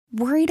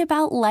Worried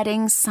about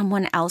letting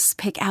someone else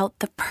pick out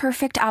the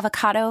perfect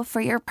avocado for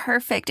your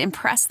perfect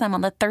impress them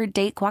on the third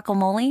date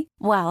guacamole?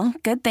 Well,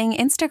 good thing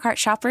Instacart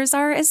shoppers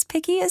are as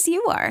picky as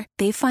you are.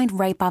 They find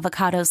ripe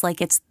avocados like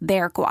it's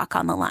their guac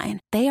on the line.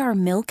 They are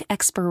milk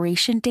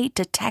expiration date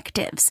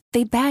detectives.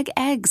 They bag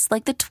eggs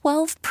like the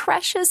 12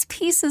 precious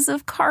pieces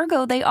of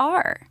cargo they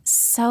are.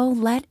 So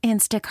let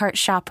Instacart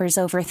shoppers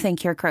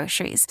overthink your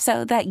groceries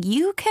so that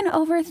you can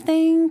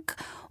overthink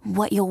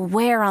what you'll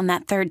wear on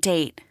that third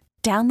date.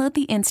 Download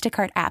the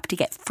Instacart app to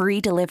get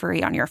free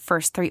delivery on your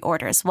first 3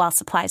 orders while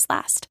supplies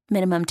last.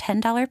 Minimum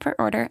 $10 per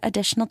order.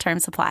 Additional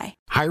terms apply.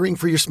 Hiring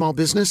for your small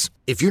business?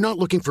 If you're not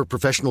looking for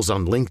professionals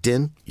on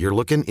LinkedIn, you're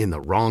looking in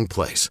the wrong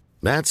place.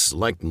 That's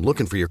like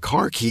looking for your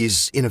car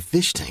keys in a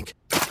fish tank.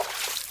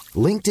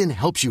 LinkedIn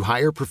helps you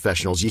hire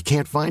professionals you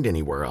can't find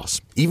anywhere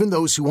else, even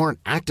those who aren't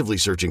actively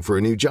searching for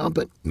a new job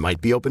but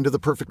might be open to the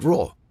perfect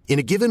role. In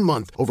a given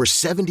month, over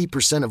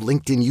 70% of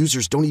LinkedIn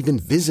users don't even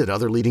visit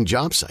other leading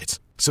job sites.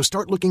 So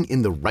start looking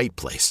in the right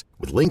place.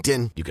 With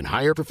LinkedIn, you can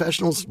hire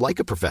professionals like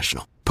a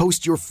professional.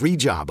 Post your free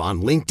job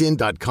on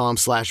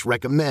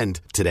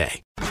linkedin.com/recommend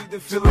today.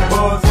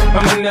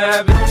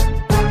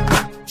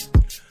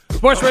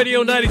 Sports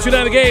Radio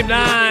 92.9 The Game,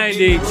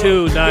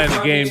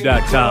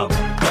 92.9thegame.com.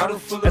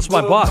 That's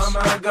my boss.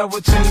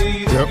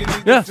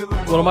 Yep. Yeah,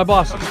 one of my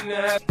bosses.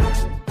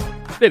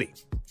 Did he?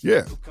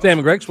 Yeah. Sam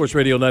and Greg, Sports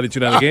Radio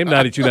 92.9 The Game,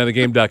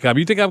 92.9thegame.com.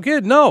 You think I'm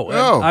kidding? No.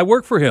 I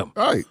work for him.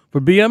 Right.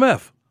 For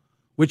BMF,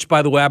 which,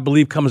 by the way, I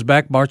believe comes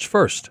back March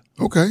 1st.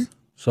 Okay.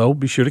 So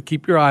be sure to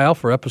keep your eye out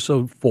for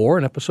episode 4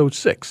 and episode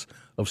 6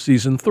 of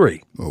season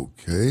 3.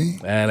 Okay.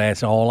 And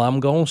that's all I'm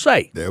going to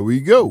say. There we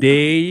go. There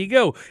you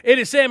go. It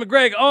is Sam and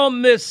Greg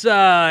on this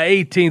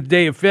 18th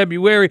day of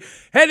February.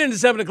 Heading into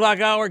 7 o'clock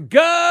hour.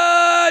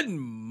 Good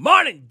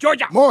morning,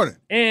 Georgia. Morning.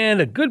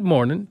 And a good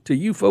morning to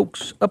you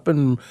folks up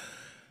in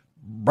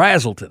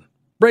Brazelton.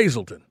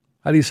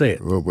 How do you say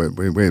it? Well, wait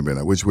a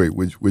minute. Which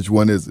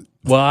one is it?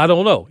 Well, I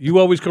don't know. You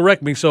always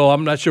correct me, so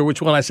I'm not sure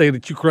which one I say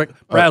that you correct.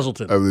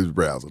 Brazelton. I believe it's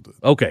Brazelton.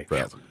 Okay.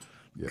 Brazelton.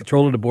 Yeah.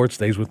 Control of the board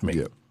stays with me.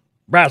 Yeah.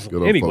 Brazelton.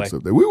 Good old Anyway. folks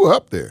up there. We were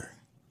up there.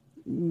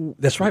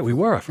 That's right, we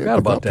were. I forgot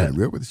about that. We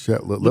were with the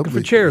Looking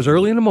for chairs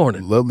early in the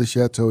morning. Lovely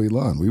Chateau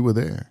Elan. We were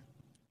there.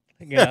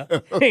 Yeah.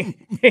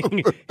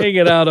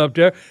 Hanging out up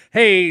there.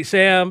 Hey,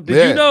 Sam,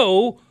 did you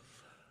know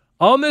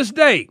on this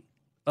day,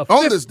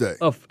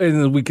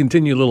 and we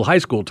continue a little high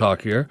school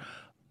talk here,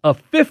 a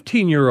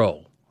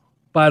 15-year-old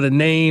by the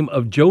name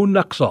of Joe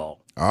Nuxall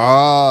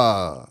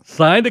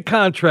signed a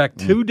contract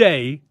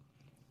today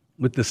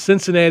with the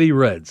Cincinnati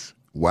Reds.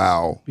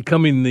 Wow.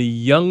 Becoming the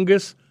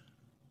youngest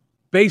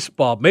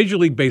Major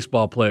League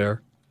Baseball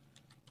player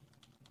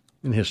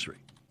in history.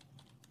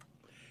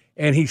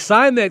 And he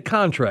signed that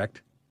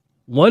contract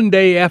one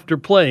day after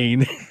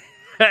playing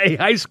a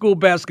high school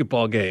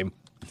basketball game.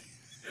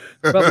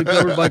 Probably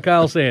covered by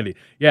Kyle Sandy.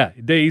 Yeah,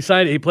 he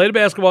played a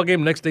basketball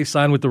game, the next day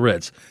signed with the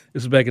Reds.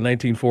 This is back in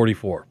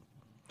 1944.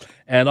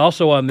 And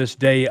also on this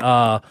day,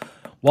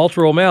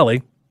 Walter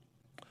O'Malley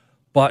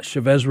bought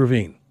Chavez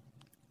Ravine.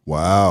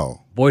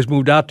 Wow. Boys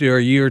moved out there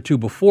a year or two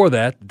before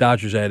that, the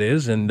Dodgers that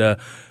is, and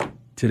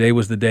today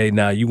was the day.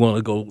 Now you want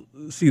to go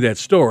see that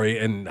story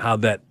and how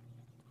that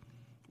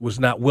was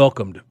not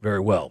welcomed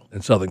very well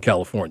in Southern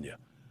California.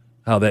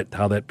 How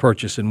that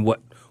purchase and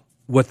what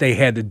they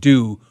had to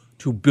do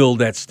to build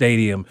that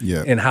stadium,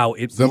 and how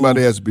it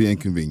somebody has to be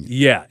inconvenienced.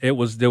 Yeah, there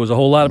was a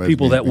whole lot of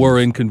people that were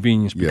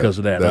inconvenienced because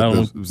of that.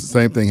 The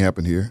same thing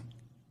happened here.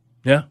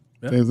 Yeah.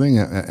 Same thing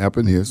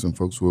happened here. Some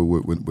folks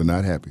were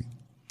not happy.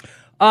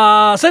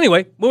 So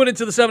anyway, moving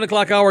into the 7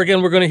 o'clock hour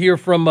again, we're going to hear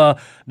from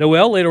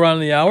Noel later on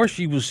in the hour.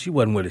 She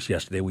wasn't with us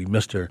yesterday. We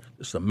missed her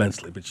just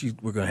immensely, but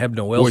we're going to have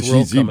Noel's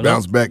World she coming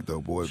bounced up. back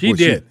though, boy. She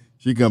did.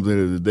 She comes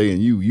into the day and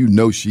you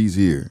know she's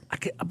here.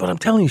 But I'm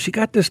telling you, she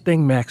got this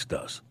thing Max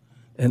does.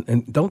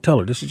 And don't tell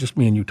her, this is just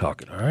me and you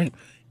talking, all right?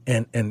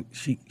 And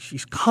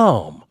she's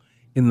calm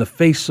in the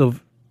face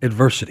of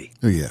adversity.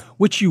 Oh, yeah.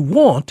 Which you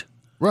want.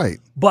 Right.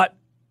 But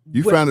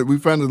we found it a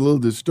little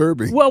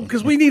disturbing. Well,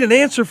 because we need an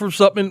answer for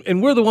something,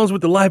 and we're the ones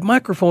with the live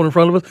microphone in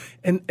front of us.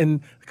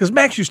 And because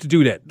Max used to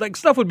do that. Like,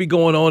 stuff would be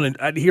going on, and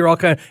I'd hear all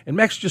kind of, and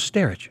Max would just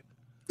stare at you.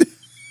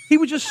 He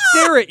would just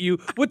stare at you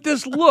with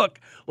this look.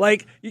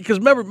 Like, because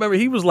remember,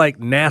 he was like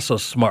NASA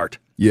smart.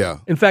 Yeah.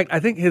 In fact, I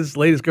think his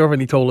latest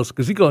girlfriend, he told us,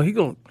 because he going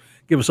to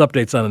give us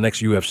updates on the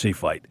next UFC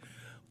fight.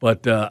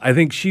 But I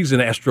think she's an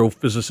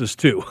astrophysicist,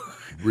 too.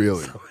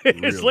 Really? So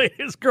his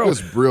latest girl.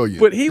 That's brilliant.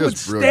 But he would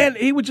stand,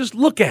 he would just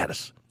look at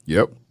us.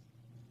 Yep.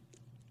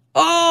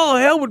 Oh,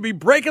 hell would be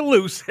breaking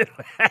loose.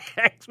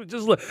 Max would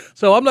just look.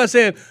 So I'm not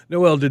saying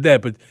Noel did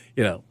that, but,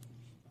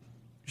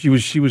 she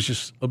was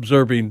just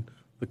observing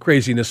the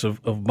craziness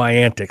of my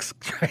antics,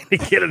 trying to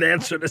get an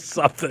answer to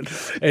something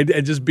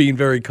and just being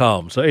very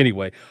calm. So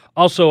anyway,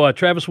 also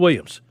Travis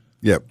Williams.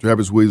 Yep,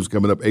 Travis Williams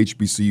coming up,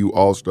 HBCU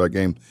All-Star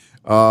game.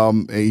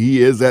 And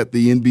he is at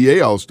the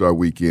NBA All-Star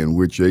Weekend,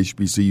 which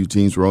HBCU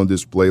teams were on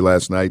display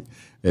last night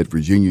at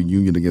Virginia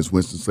Union against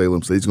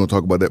Winston-Salem. So he's going to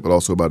talk about that, but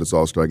also about his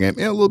All-Star game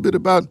and a little bit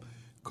about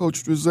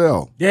Coach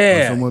Drizel.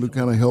 Yeah. Someone who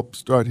kind of helped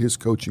start his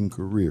coaching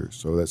career.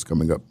 So that's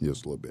coming up in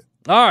just a little bit.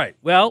 All right.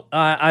 Well,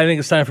 I think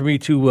it's time for me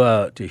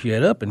to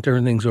head up and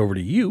turn things over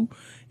to you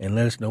and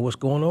let us know what's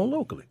going on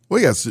locally.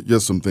 Well, yeah,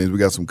 just some things. We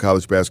got some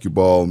college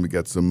basketball, and we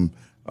got some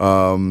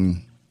high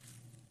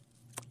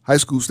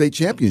school state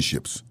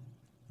championships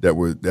that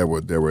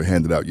were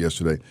handed out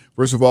yesterday.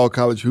 First of all,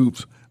 college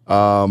hoops.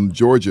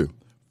 Georgia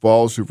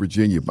falls to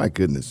Virginia. My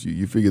goodness,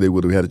 you figure they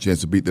would have had a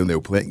chance to beat them. They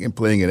were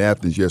playing in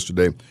Athens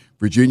yesterday.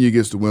 Virginia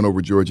gets the win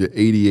over Georgia,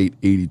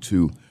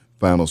 88-82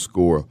 final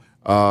score.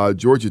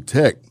 Georgia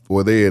Tech,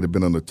 boy, they had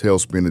been on the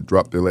tailspin. They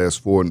dropped their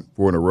last four in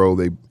a row.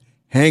 They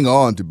hang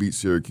on to beat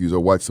Syracuse. I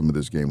watched some of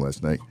this game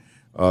last night.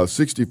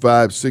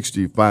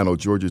 65-60 final,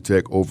 Georgia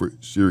Tech over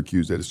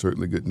Syracuse. That is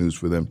certainly good news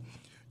for them.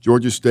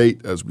 Georgia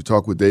State, as we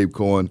talked with Dave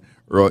Cohen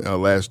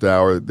last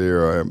hour,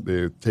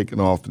 they're taking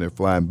off and they're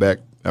flying back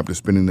after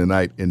spending the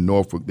night in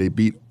Norfolk. They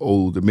beat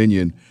Old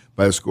Dominion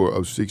by a score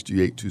of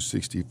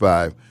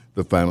 68-65,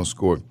 the final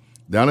score.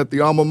 Down at the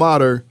alma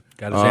mater,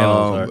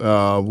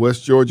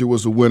 West Georgia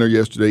was a winner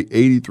yesterday,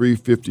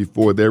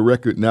 83-54. Their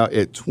record now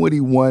at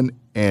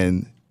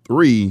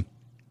 21-3,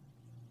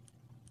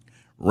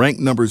 ranked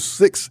number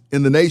 6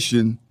 in the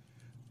nation,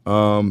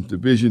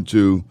 Division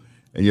II.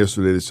 And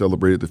yesterday they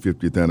celebrated the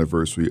 50th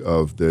anniversary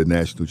of the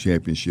national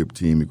championship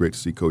team. Great to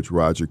see Coach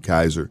Roger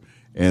Kaiser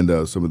and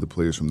some of the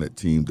players from that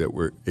team that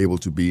were able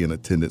to be in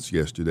attendance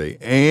yesterday.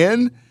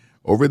 And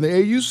over in the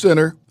AU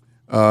Center,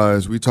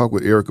 as we talked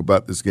with Eric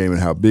about this game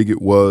and how big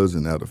it was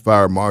and how the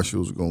fire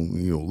marshals are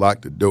going to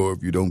lock the door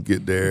if you don't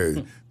get there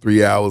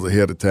 3 hours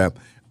ahead of time.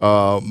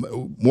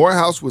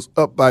 Morehouse was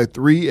up by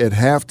 3 at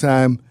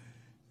halftime,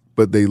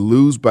 but they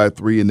lose by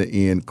 3 in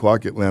the end.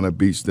 Clark Atlanta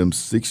beats them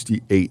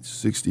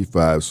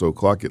 68-65. So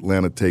Clark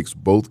Atlanta takes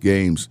both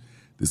games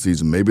this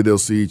season. Maybe they'll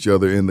see each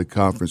other in the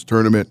conference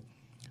tournament,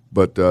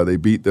 but they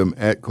beat them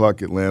at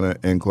Clark Atlanta,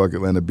 and Clark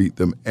Atlanta beat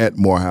them at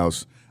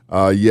Morehouse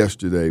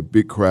yesterday.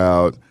 Big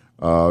crowd,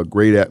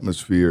 great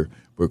atmosphere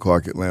for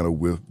Clark Atlanta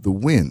with the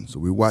win. So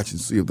we watch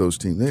and see if those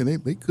teams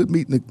they could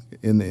meet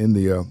in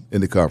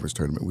the conference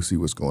tournament. We'll see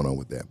what's going on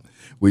with that.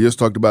 We just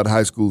talked about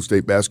high school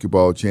state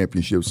basketball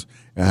championships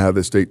and how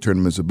the state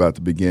tournament's about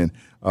to begin.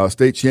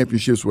 State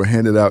championships were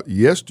handed out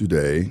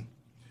yesterday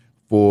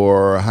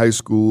for high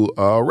school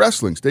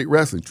wrestling, state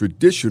wrestling,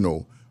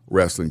 traditional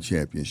wrestling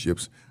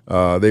championships.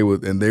 They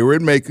were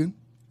in Macon.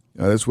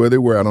 That's where they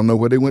were. I don't know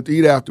where they went to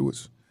eat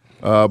afterwards,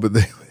 but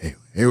they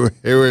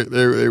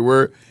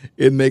were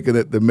in Macon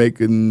at the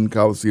Macon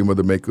Coliseum or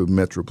the Macon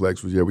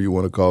Metroplex, whichever you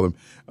want to call them.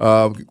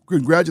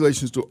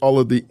 Congratulations to all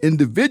of the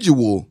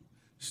individual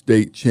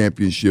state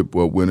championship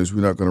winners.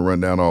 We're not going to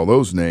run down all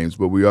those names,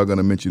 but we are going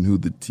to mention who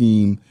the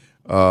team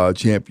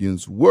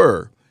champions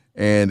were.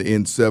 And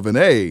in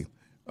 7A,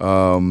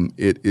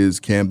 it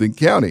is Camden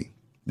County.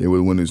 They were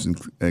the winners in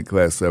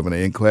Class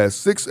 7A. In Class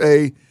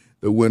 6A,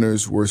 the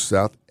winners were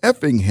South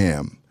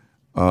Effingham.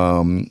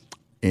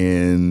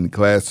 In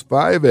Class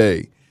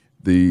 5A,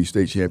 the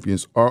state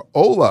champions are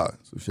Ola.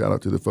 So shout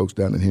out to the folks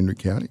down in Henry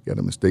County. Got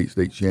them a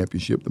state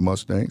championship, the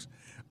Mustangs.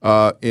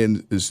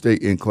 In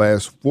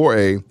Class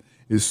 4A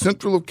is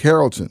Central of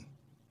Carrollton.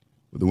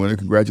 With the winner,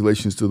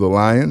 congratulations to the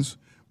Lions.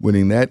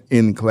 Winning that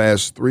in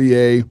Class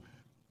 3A,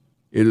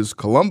 it is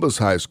Columbus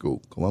High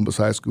School. Columbus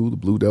High School, the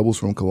Blue Devils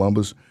from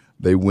Columbus,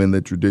 they win the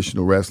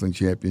traditional wrestling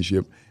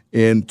championship.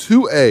 In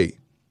 2A,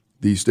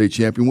 the state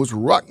champion was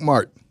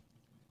Rockmart.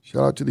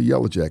 Shout out to the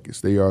Yellow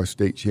Jackets. They are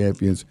state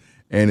champions.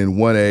 And in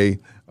 1A,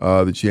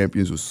 the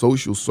champions were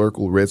Social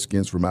Circle,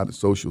 Redskins from out of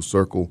Social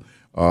Circle.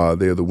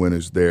 They're the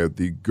winners there.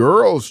 The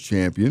girls'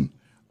 champion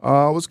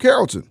was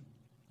Carrollton.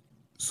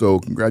 So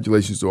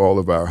congratulations to all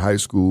of our high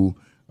school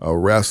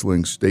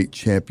wrestling state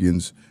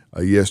champions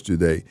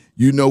yesterday.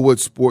 You know what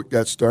sport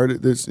got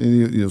started?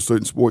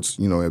 Certain sports,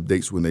 have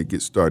dates when they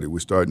get started. We're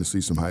starting to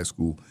see some high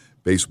school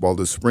baseball.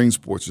 The spring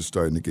sports are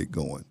starting to get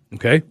going.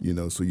 Okay.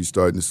 So you're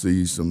starting to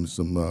see some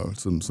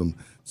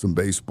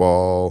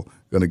baseball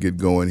going to get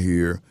going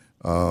here.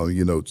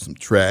 Some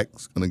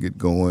track's going to get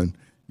going.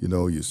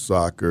 Your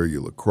soccer,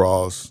 your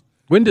lacrosse.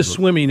 When does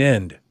swimming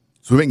end?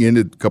 Swimming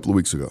ended a couple of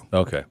weeks ago.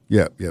 Okay.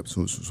 Yeah.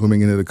 So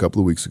swimming ended a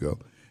couple of weeks ago.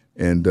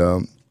 And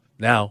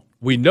now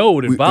we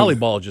know that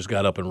volleyball just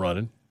got up and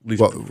running, at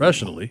least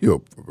professionally.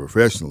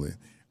 Professionally.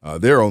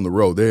 They're on the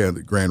road. They're in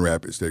the Grand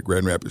Rapids. They're at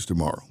Grand Rapids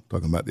tomorrow,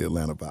 talking about the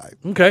Atlanta Vibe.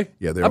 Okay.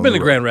 Yeah, I've been to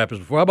Grand Rapids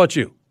before. How about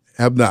you?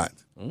 Have not.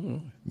 Mm-hmm.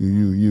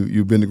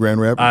 You've been to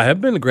Grand Rapids? I have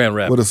been to Grand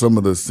Rapids. What are some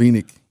of the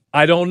scenic?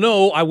 I don't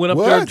know. I went up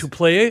there to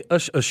play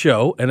a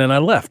show, and then I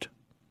left.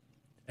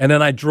 And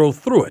then I drove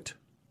through it.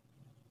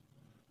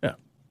 Yeah. I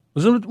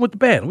was with the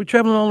band. We're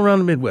traveling all around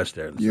the Midwest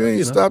there. You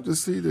ain't stopped to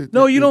see the...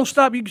 No, you don't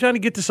stop. You're trying to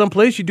get to some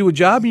place. You do a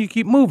job, and you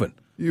keep moving.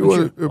 You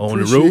want to on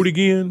the road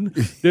again.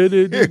 On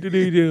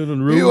the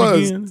road you want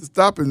again. to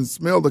stop and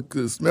smell the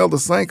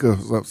Sanka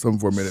something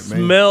for a minute, man.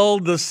 Smell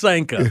the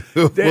Sanka.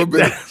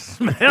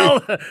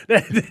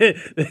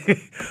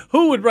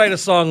 Who would write a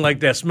song like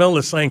that? Smell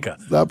the Sanka.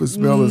 Stop and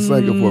smell the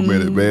Sanka for a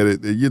minute, man.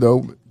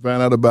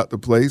 Find out about the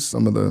place.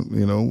 Some of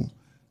the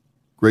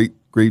great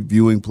great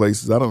viewing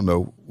places. I don't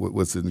know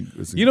what's in.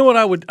 You know what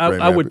I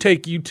would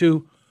take you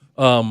to?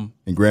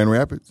 In Grand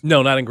Rapids?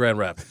 No, not in Grand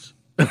Rapids.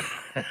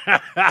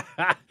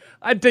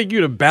 I'd take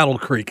you to Battle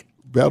Creek.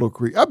 Battle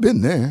Creek. I've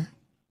been there.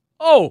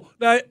 Oh,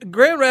 now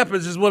Grand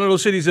Rapids is one of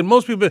those cities, and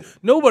most people,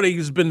 nobody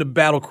has been to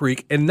Battle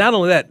Creek, and not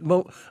only that,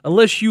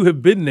 unless you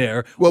have been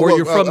there or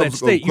you're from that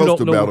state, you don't know.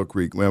 Close to Battle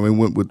Creek. I mean,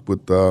 we went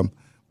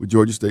with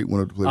Georgia State.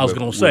 Went up to play. I was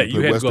going to say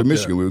you had Western to go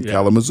Michigan. there. We were in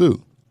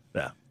Kalamazoo.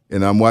 Yeah.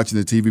 And I'm watching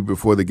the TV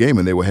before the game,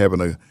 and they were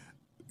having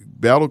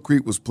Battle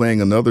Creek was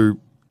playing another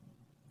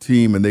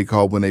team, and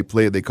when they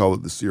play it, they call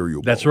it the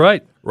Cereal Bowl. That's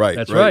right. Right.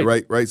 That's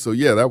right. So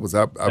yeah, that was.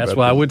 That's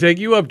why I would take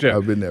you up there.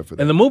 I've been there for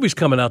that. And the movie's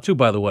coming out too,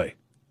 by the way.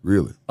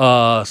 Really?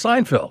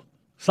 Seinfeld.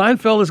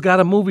 Seinfeld has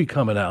got a movie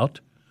coming out,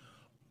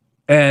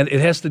 and it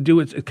has to do.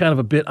 It's kind of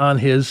a bit on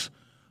his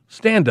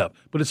stand-up,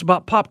 but it's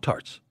about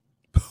Pop-Tarts.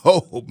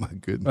 Oh my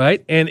goodness!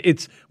 Right, and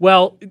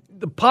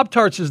the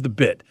Pop-Tarts is the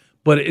bit,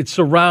 but it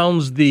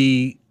surrounds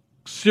the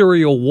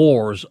cereal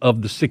wars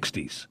of the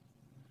 '60s.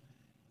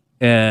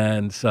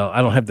 And so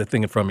I don't have the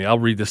thing in front of me. I'll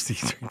read this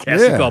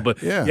casting call, but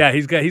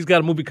he's got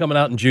a movie coming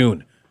out in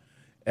June,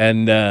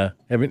 and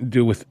having to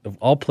do with, of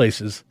all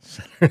places,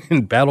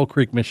 in Battle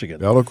Creek, Michigan.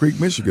 Battle Creek,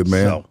 Michigan,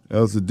 man. So, that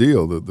was the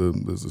deal.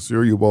 There's a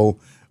Cereal Bowl.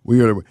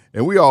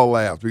 We all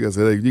laughed because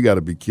hey, you got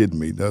to be kidding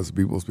me. That's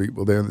people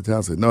there in the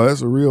town said, no,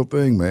 that's a real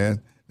thing,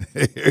 man.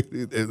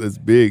 It's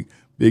big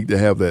to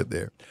have that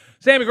there.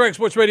 Sammy Gregg,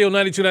 Sports Radio,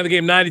 92.9 The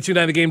Game,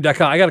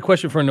 92.9thegame.com. I got a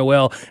question for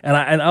Noel, and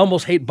I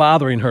almost hate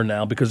bothering her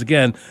now because,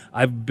 again,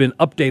 I've been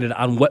updated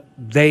on what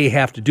they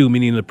have to do,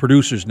 meaning the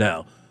producers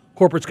now.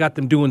 Corporate's got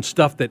them doing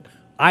stuff that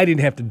I didn't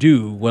have to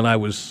do when I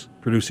was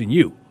producing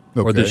you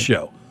or this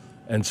show.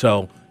 And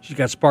so she's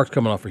got sparks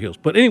coming off her heels.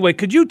 But anyway,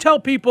 could you tell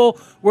people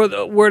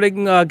where they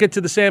can get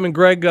to the Sam and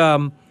Greg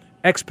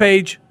X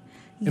page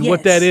and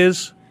what that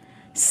is?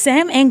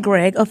 Sam and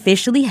Greg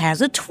officially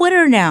has a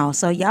Twitter now,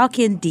 so y'all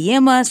can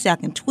DM us, y'all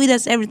can tweet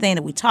us everything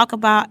that we talk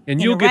about.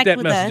 And you'll get that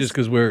messages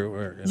because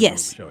we're in the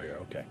show here.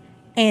 Okay.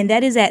 And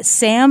that is at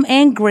Sam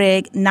and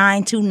Greg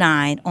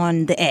 929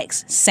 on the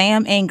X.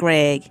 Sam and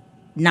Greg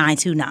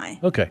 929.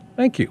 Okay.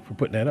 Thank you for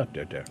putting that up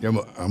there. Yeah,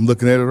 I'm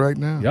looking at it right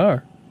now. You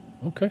are?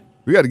 Okay.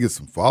 We got to get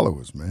some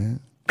followers,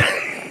 man.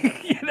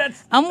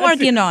 I'm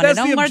working on it.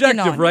 That's the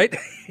objective, right?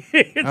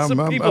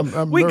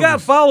 We got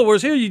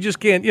followers here. You just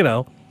can't,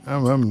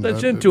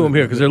 let's into them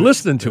here because they're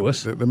listening to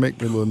us. They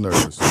make me a little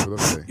nervous.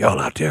 Okay. Y'all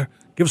out there,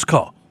 give us a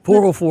call.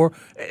 404.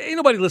 Ain't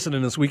nobody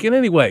listening this weekend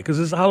anyway because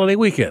it's a holiday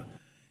weekend.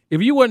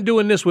 If you weren't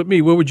doing this with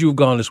me, where would you have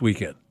gone this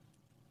weekend?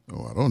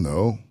 Oh, I don't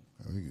know.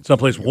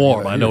 Someplace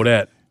warm. I know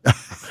that.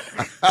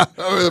 I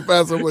would have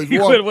found someplace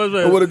warm.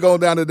 I would have gone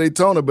down to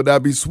Daytona, but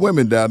I'd be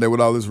swimming down there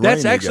with all this rain.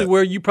 That's actually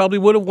where you probably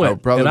would have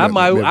went. I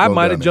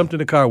might have jumped in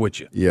the car with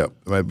you. Yeah,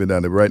 I might have been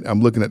down there. Right,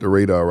 I'm looking at the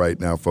radar right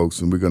now, folks,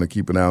 and we're going to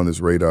keep an eye on this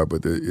radar.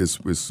 But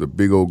it's a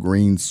big old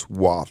green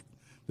swath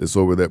that's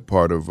over that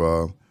part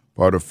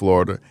of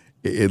Florida.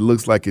 It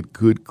looks like it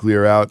could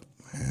clear out.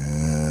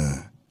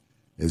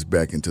 It's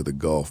back into the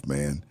Gulf,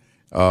 man.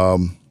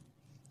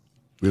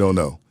 We don't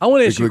know. I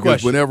want to ask you a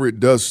question. Whenever it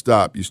does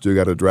stop, you still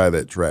got to drive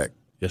that track.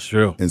 Yes,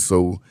 true. And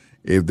so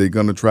if they're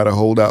going to try to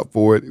hold out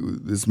for it,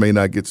 this may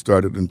not get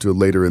started until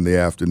later in the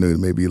afternoon,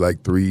 maybe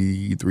like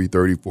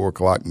 3:30, 4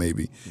 o'clock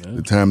maybe. Yeah.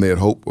 The time they had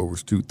hoped for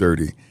was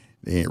 2:30.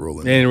 They ain't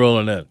rolling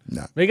that.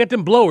 Nah. They got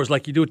them blowers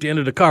like you do at the end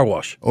of the car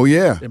wash. Oh,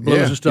 yeah. It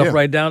blows the stuff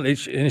right down, and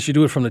it should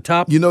do it from the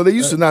top. They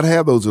used to not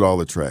have those at all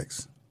the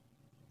tracks.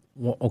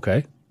 Well,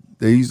 okay.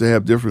 They used to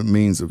have different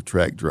means of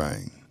track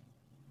drying.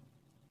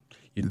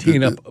 You're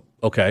teeing up.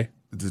 Okay.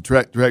 The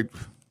track.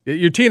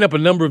 You're teeing up a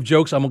number of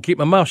jokes. I'm gonna keep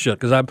my mouth shut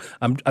because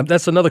I'm.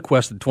 That's another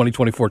quest in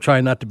 2024.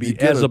 Trying not to be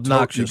as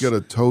obnoxious. You get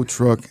a tow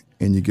truck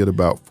and you get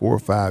about 4 or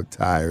 5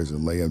 tires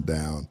and lay them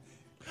down,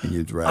 and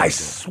you drive. I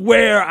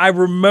swear I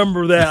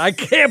remember that. I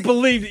can't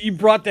believe that you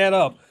brought that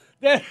up.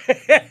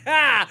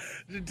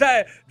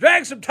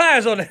 Drag some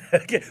tires on it.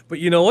 But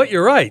you know what?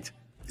 You're right.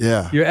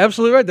 Yeah. You're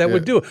absolutely right. That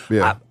would do it.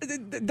 Yeah.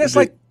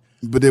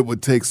 But it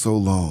would take so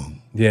long.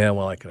 Yeah,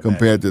 well, I can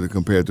compared to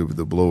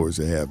the blowers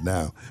they have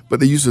now. But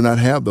they used to not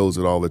have those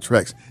at all the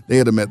tracks. They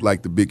had them at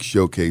like the big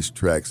showcase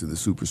tracks and the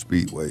super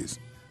speedways.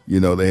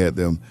 They had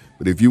them.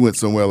 But if you went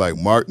somewhere like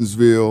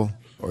Martinsville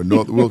or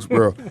North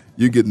Wilkesboro,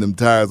 you're getting them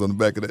tires on the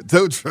back of that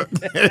tow truck.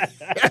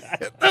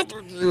 That's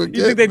what you would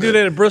get, think they do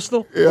that in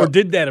Bristol? Yeah. Or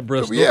did that in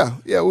Bristol? Yeah.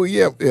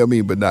 I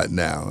mean, but not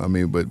now. I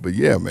mean, but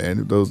yeah,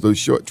 man, those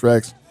short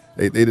tracks.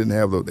 They didn't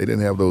have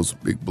those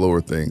big blower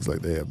things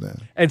like they have now.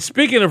 And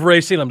speaking of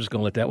racing, I'm just going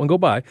to let that one go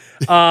by.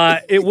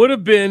 It would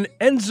have been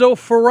Enzo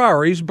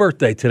Ferrari's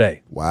birthday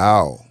today.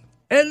 Wow.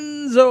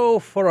 Enzo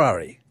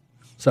Ferrari.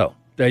 So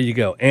there you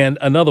go. And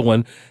another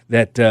one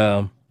that,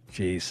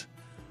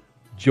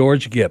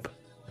 George Gipp.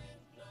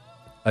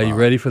 Are you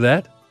ready for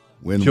that?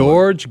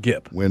 George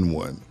Gipp. Win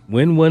one.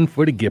 Win one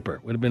for the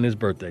Gipper. Would have been his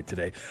birthday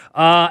today.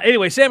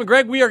 Anyway, Sam and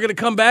Greg, we are going to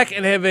come back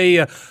and have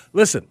a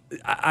listen.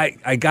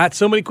 I got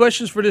so many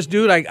questions for this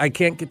dude. I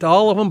can't get to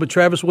all of them, but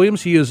Travis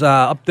Williams, he is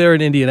up there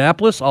in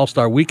Indianapolis,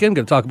 All-Star Weekend.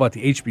 Going to talk about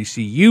the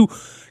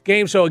HBCU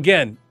game. So,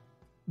 again,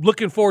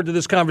 looking forward to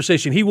this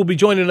conversation. He will be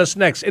joining us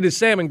next. It is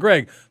Sam and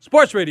Greg,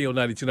 Sports Radio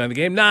 92.9 The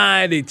Game,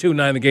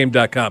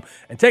 92.9thegame.com.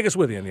 And take us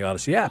with you on the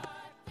Odyssey app.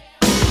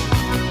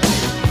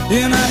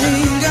 And I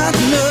ain't got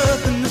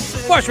nothing to say.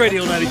 Sports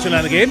Radio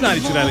 92.9 The Game,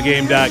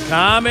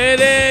 92.9thegame.com. It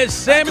is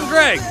Sam and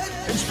Greg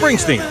and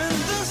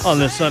Springsteen on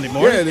this Sunday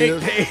morning. Yeah, it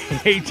is.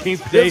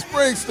 18th day It's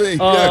Springsteen.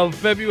 of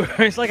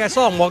February. It's like I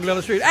saw him walking down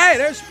the street. Hey,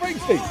 there's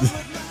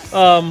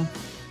Springsteen.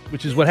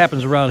 Which is what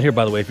happens around here,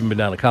 by the way, if you've been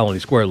down to Colony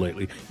Square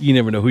lately. You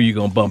never know who you're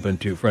going to bump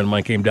into. A friend of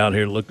mine came down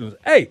here to look and said,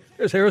 hey,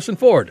 there's Harrison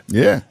Ford.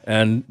 Yeah.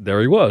 And there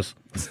he was.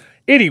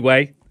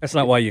 Anyway, that's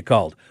not why you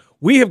called.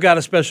 We have got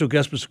a special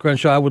guest, Mr.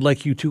 Crenshaw. I would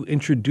like you to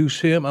introduce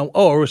him.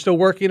 Oh, we're still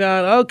working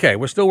on? Okay,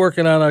 we're still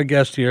working on our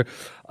guest here.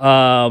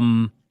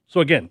 So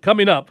again,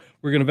 coming up,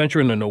 we're going to venture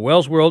into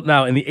Noel's world.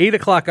 Now, in the 8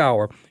 o'clock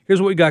hour, here's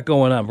what we got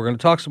going on. We're going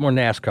to talk some more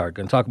NASCAR. We're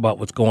going to talk about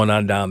what's going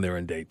on down there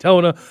in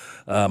Daytona.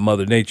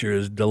 Mother Nature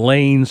is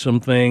delaying some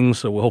things,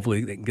 so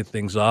hopefully they can get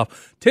things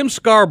off. Tim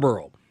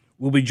Scarborough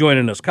will be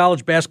joining us,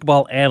 college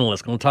basketball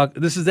analyst. Going to talk.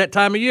 This is that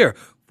time of year.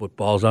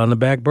 Football's on the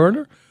back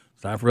burner.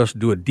 It's time for us to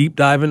do a deep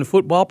dive into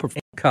football,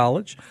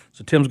 college.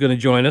 So Tim's going to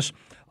join us.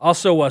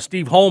 Also,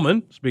 Steve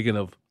Holman, speaking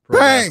of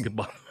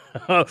basketball.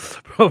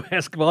 Pro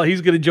basketball,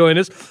 he's going to join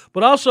us.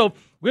 But also,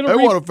 we're going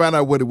I want to find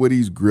out what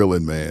he's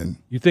grilling, man.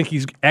 You think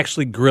he's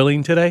actually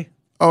grilling today?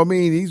 Oh, I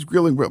mean, he's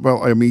grilling.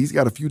 Well, I mean, he's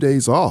got a few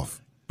days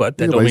off. But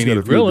that don't mean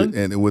he's grilling.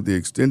 And with the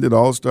extended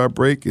All-Star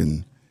break,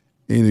 and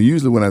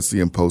usually when I see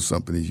him post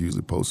something, he's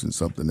usually posting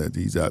something that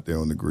he's out there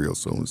on the grill.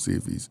 So we'll see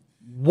if he's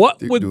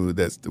doing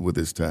that with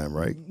this time,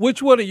 right?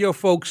 Which one of your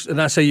folks,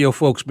 and I say your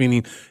folks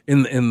meaning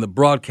in the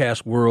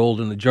broadcast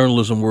world and the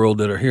journalism world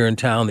that are here in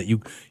town that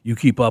you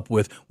keep up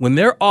with, when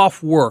they're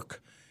off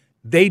work,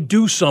 they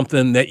do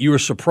something that you're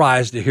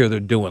surprised to hear they're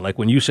doing. Like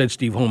when you said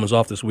Steve Holman's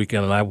off this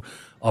weekend, and I,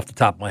 off the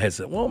top of my head,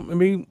 said, well, I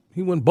mean,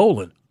 he went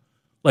bowling.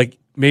 Like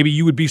maybe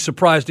you would be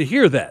surprised to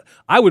hear that.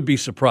 I would be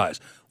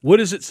surprised. What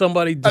is it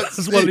somebody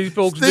does? One of these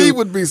folks do? Steve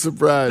would be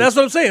surprised. That's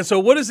what I'm saying. So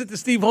what is it that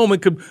Steve Holman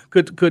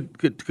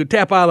could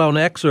tap out on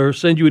X or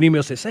send you an email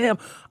and say, Sam,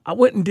 I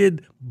went and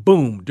did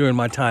boom during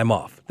my time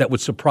off. That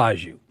would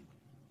surprise you.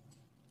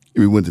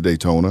 We went to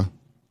Daytona.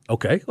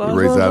 Okay.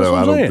 Well,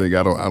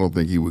 I don't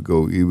think he would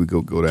go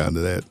down to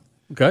that.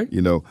 Okay.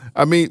 You know,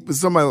 I mean, but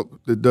somebody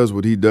that does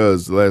what he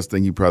does, the last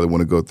thing he probably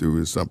want to go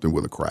through is something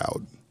with a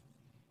crowd.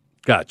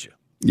 Gotcha.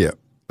 Yeah.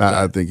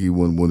 I think he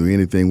wouldn't want to do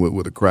anything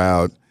with a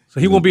crowd. So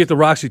he won't be at the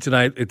Roxy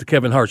tonight at the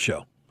Kevin Hart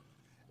show?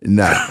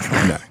 Nah.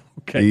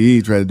 Okay. He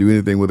ain't trying to do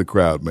anything with a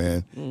crowd,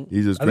 man.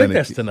 He's just I think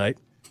that's tonight.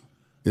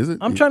 Is it?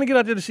 I'm trying to get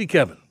out there to see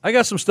Kevin. I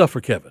got some stuff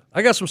for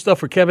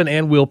Kevin.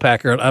 And Will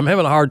Packer. I'm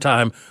having a hard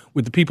time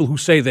with the people who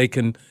say they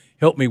can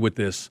help me with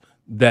this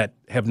that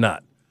have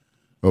not.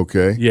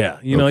 Okay. Yeah.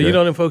 You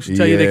know them folks who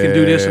tell you they can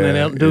do this and they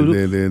don't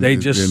do then they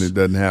just then it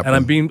doesn't happen.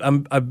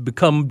 And I've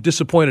become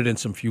disappointed in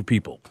some few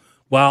people.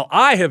 While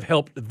I have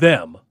helped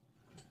them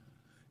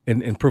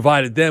and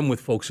provided them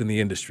with folks in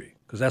the industry,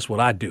 because that's what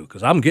I do,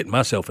 because I'm getting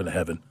myself into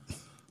heaven.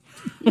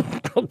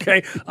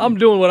 Okay, I'm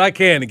doing what I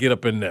can to get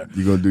up in there.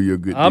 You're gonna do your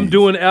good. I'm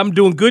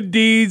doing good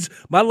deeds.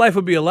 My life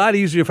would be a lot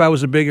easier if I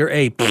was a bigger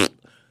A.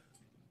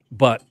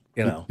 But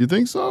you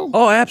think so?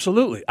 Oh,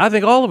 absolutely. I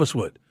think all of us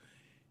would.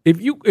 If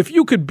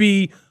you could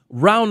be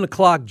round the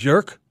clock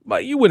jerk,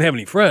 you wouldn't have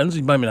any friends.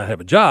 You might not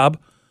have a job,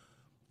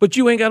 but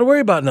you ain't got to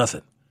worry about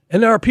nothing.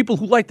 And there are people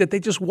who like that.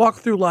 They just walk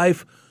through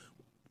life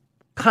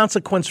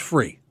consequence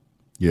free.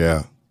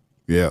 Yeah.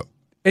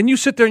 And you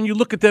sit there and you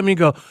look at them and you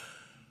go,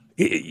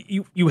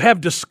 you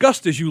have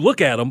disgust as you look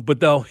at them,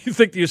 but though you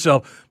think to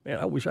yourself, man,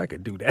 I wish I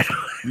could do that.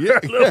 Yeah.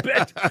 A little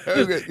bit.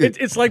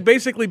 It's like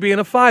basically being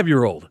a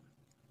 5-year-old.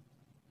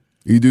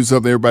 You do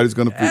something, everybody's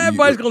going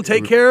to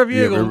take care of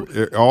you.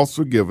 All's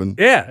forgiven.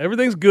 Yeah,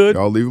 everything's good.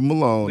 Y'all leave him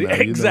alone. Now,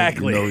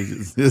 exactly.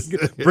 Just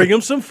bring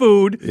him some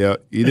food. Yeah,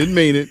 he didn't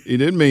mean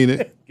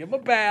it. Give him a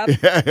bath.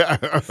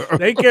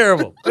 Take care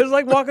of him. It's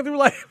like walking through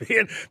life.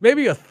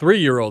 Maybe a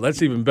 3-year-old.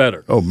 That's even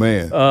better. Oh,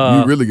 man.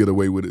 You really get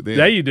away with it then.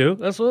 Yeah, you do.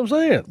 That's what I'm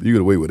saying. You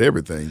get away with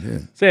everything.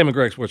 Yeah. Sam and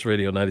Greg, Sports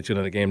Radio,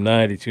 92.9 The Game,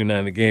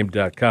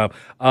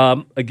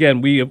 92.9thegame.com.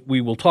 Again,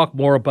 we will talk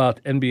more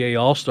about NBA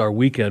All-Star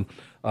Weekend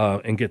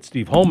and get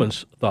Steve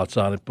Holman's thoughts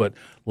on it. But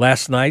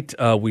last night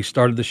we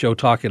started the show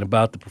talking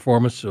about the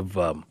performance of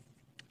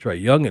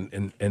Trae Young,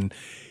 and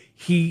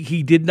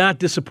he did not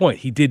disappoint.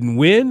 He didn't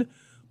win,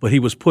 but he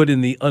was put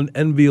in the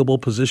unenviable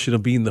position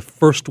of being the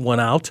first one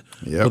out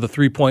for the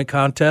three-point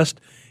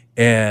contest,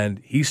 and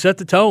he set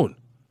the tone.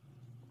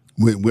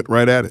 Went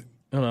right at it.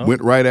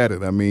 Went right at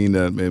it. I mean,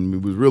 and he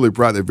was really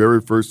proud. The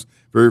very first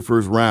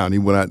round, he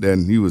went out there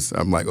and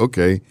I'm like,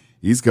 okay,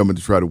 he's coming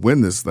to try to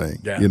win this thing.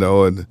 Yeah.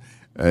 And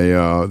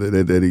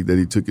that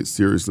he took it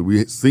seriously.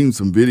 We seen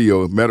some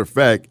video. As a matter of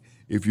fact,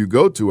 if you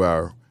go to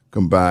our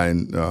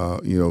combined,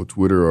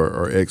 Twitter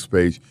or X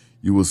page,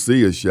 you will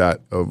see a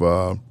shot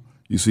of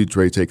you see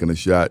Trae taking a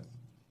shot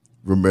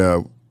from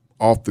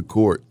off the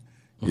court,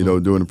 during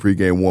the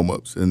pregame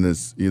warmups, and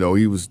this,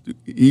 he was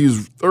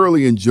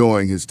thoroughly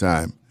enjoying his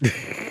time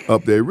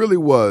up there. It really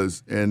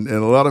was, and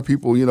a lot of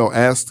people,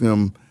 asked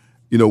him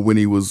when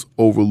he was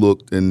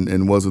overlooked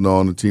and wasn't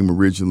on the team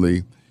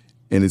originally,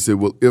 and he said,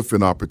 well, if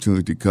an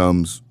opportunity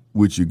comes,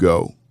 would you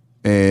go?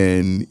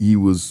 And he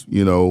was,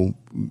 you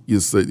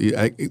said,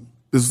 this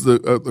is a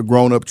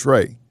grown-up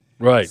Trey.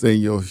 Right.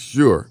 Saying,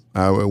 sure,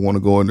 I want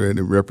to go in there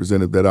and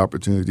represent if that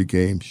opportunity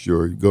came.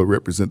 Sure, go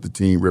represent the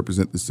team,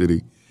 represent the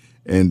city.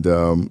 And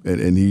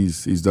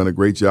he's done a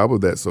great job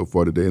of that so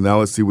far today. And now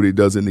let's see what he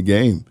does in the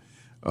game.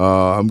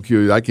 I'm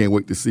curious. I can't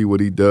wait to see what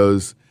he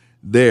does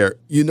there.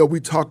 We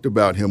talked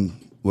about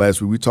him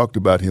last week. We talked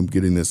about him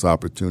getting this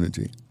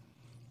opportunity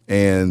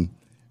and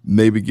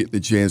maybe getting the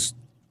chance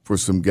for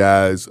some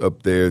guys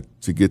up there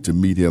to get to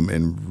meet him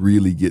and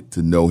really get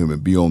to know him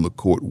and be on the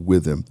court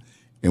with him,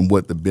 and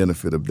what the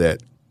benefit of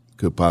that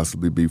could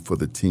possibly be for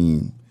the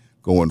team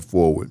going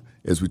forward.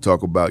 As we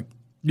talk about,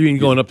 you mean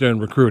going up there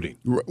and recruiting?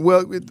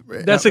 Well,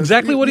 that's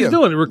exactly what he's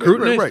doing.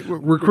 Recruiting, right.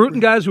 Recruiting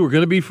guys who are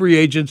going to be free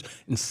agents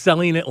and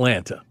selling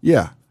Atlanta.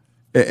 Yeah,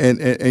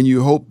 and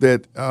you hope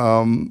that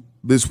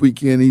this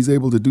weekend he's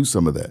able to do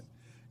some of that.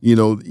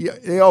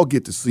 They all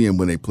get to see him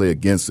when they play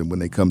against him, when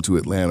they come to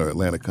Atlanta, or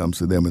Atlanta comes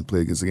to them and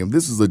play against him.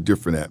 This is a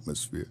different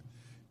atmosphere,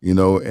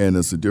 and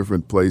it's a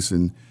different place.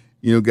 And,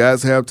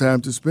 guys have time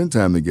to spend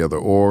time together,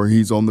 or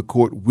he's on the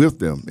court with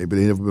them. Maybe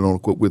they've never been on the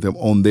court with him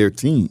on their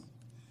team.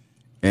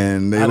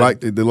 And they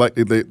like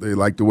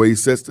the way he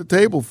sets the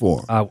table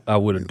for them. I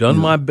would have done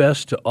my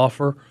best to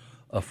offer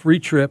a free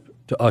trip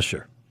to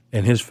Usher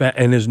and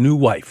his new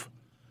wife.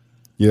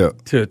 Yeah.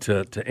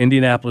 To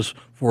Indianapolis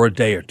for a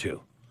day or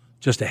two,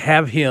 just to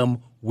have him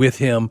with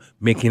him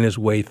making his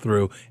way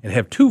through and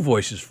have two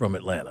voices from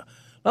Atlanta.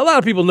 A lot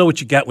of people know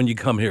what you got when you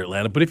come here,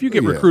 Atlanta, but if you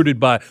get recruited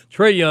by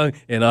Trae Young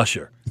and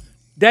Usher,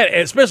 that,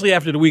 especially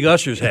after the week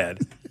Usher's had,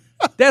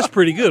 that's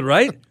pretty good,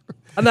 right?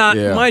 Now,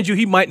 mind you,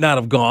 he might not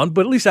have gone,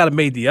 but at least I'd have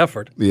made the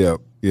effort. Yeah.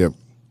 Yep.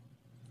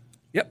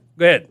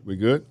 Go ahead. We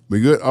good?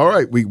 All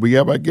right. We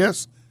have our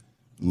guests.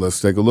 Let's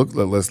take a look.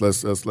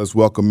 Let's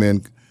welcome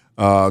in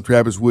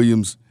Travis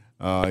Williams.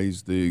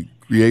 He's the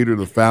creator,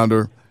 the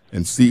founder,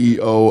 and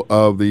CEO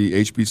of the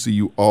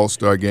HBCU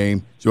All-Star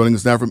Game. Joining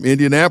us now from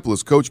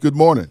Indianapolis. Coach, good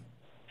morning.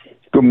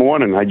 Good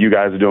morning. How you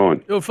guys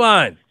doing? Doing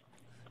fine.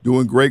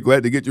 Doing great.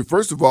 Glad to get you.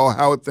 First of all,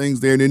 how are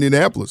things there in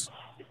Indianapolis?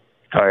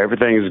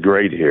 Everything is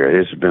great here.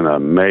 It's been an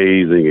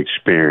amazing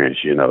experience,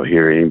 here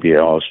at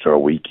NBA All-Star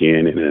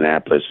Weekend in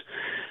Indianapolis.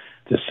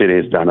 The city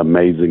has done an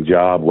amazing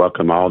job.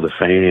 Welcome all the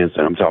fans,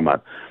 and I'm talking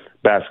about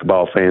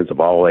basketball fans of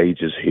all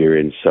ages here.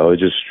 And so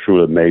it's just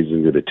truly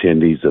amazing to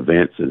attend these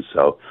events. And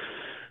so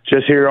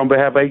just here on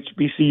behalf of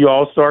HBCU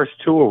All-Stars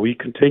Tour, we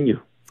continue.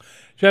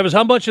 Travis,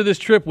 how much of this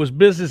trip was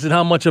business and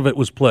how much of it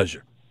was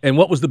pleasure? And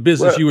what was the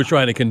business you were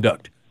trying to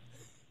conduct?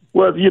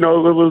 Well, it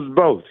was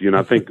both.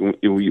 I think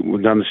we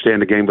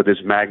understand the game with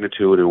this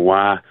magnitude and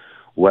why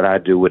what I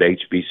do with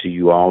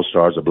HBCU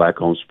All-Stars, a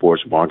black-owned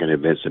sports marketing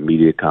events and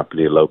media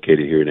company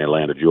located here in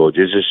Atlanta,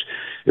 Georgia.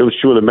 It was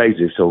truly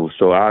amazing.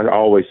 So I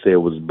always say it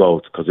was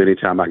both, because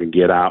anytime I can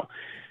get out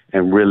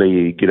and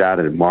really get out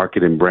and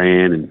market and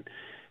brand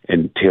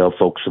and tell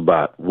folks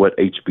about what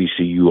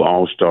HBCU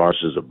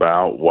All-Stars is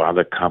about, why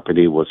the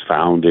company was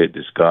founded,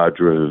 this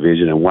God-driven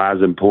vision, and why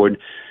it's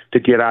important to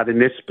get out in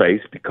this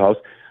space, because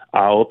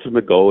our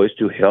ultimate goal is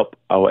to help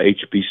our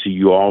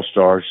HBCU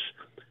All-Stars,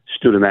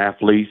 student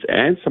athletes,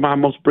 and some of our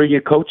most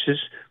brilliant coaches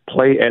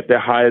play at their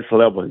highest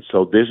level. And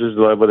so this is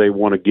the level they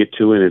want to get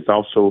to, and it's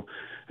also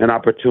an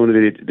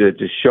opportunity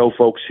to show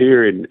folks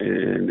here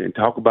and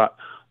talk about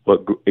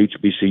what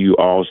HBCU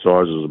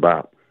All-Stars is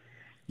about.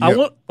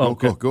 Go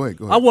ahead.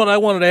 I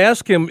wanted to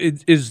ask him,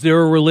 is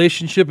there a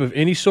relationship of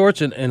any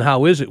sorts, and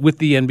how is it with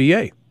the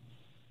NBA?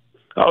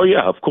 Oh,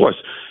 yeah, of course.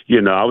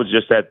 I was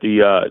just at the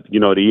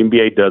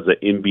NBA does an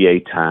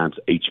NBA times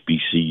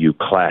HBCU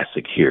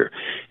Classic here,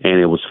 and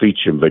it was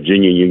featuring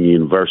Virginia Union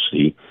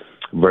University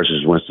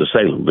versus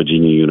Winston-Salem.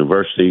 Virginia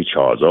University,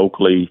 Charles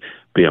Oakley,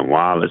 Ben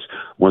Wallace,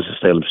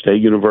 Winston-Salem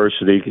State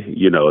University,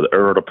 the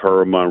Earl of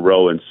Pearl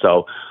Monroe. And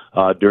so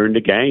during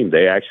the game,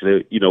 they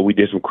actually, we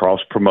did some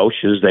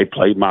cross-promotions. They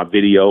played my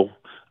video,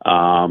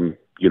 my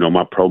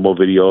promo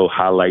video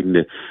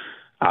highlighting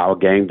our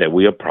game that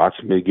we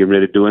approximately getting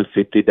ready to do in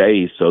 50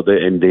 days.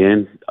 And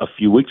then a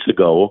few weeks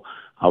ago,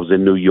 I was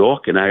in New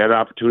York, and I got an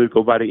opportunity to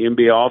go by the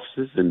NBA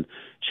offices and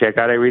check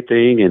out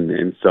everything.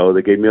 And so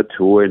they gave me a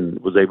tour and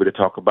was able to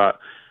talk about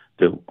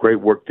the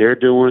great work they're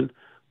doing,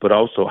 but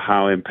also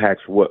how it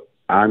impacts what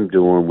I'm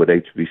doing with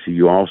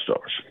HBCU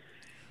All-Stars.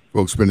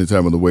 Folks, spending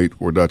time on the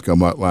WaitFor.com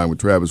hotline with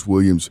Travis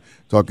Williams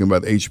talking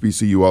about the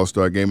HBCU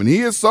All-Star Game. And he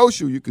is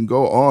social. You can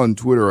go on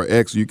Twitter or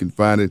X. You can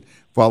find it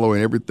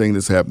following everything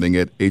that's happening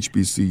at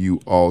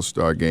HBCU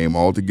All-Star Game.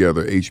 All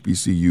together,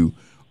 HBCU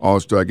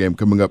All-Star Game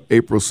coming up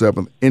April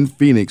 7th in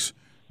Phoenix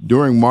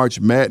during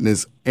March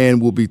Madness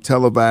and will be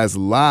televised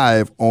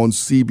live on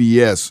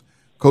CBS.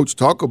 Coach,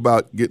 talk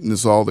about getting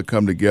this all to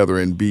come together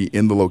and be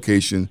in the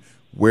location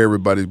where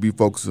everybody be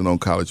focusing on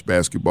college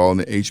basketball, and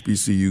the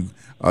HBCU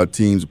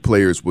teams,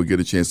 players will get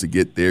a chance to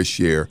get their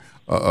share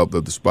of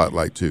the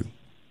spotlight too.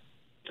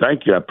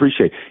 Thank you. I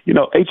appreciate it.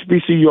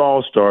 HBCU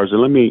All-Stars,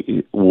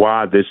 and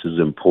why this is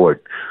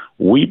important.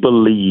 We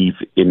believe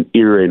in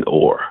ear and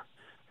or,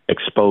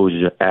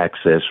 exposure,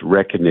 access,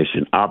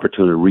 recognition,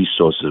 opportunity,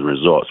 resources, and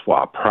results for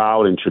our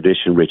proud and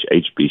tradition-rich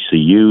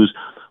HBCUs,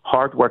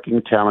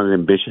 hardworking, talented,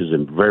 ambitious,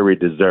 and very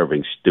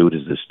deserving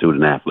students and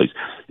student athletes,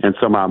 and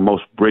some of our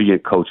most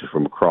brilliant coaches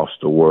from across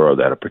the world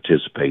that are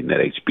participating at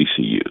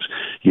HBCUs.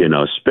 You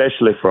know,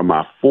 especially from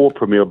our 4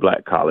 premier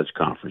black college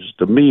conferences,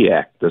 the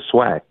MEAC, the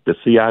SWAC, the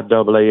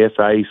CIAA,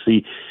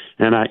 SIAC,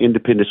 and our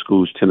independent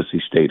schools,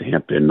 Tennessee State,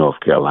 Hampton, North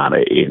Carolina,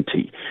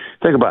 A&T.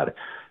 Think about it.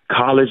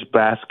 College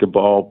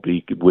basketball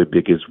with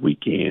biggest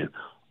weekend.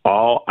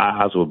 All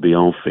eyes will be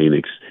on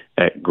Phoenix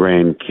at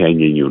Grand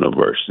Canyon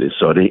University.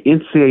 So the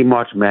NCAA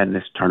March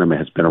Madness tournament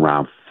has been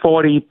around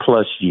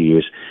 40-plus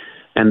years,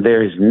 and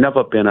there has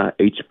never been a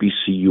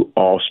HBCU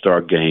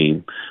all-star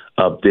game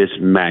of this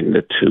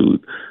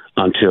magnitude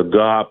until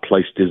God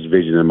placed this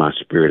vision in my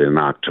spirit in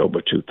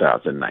October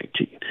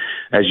 2019.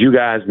 As you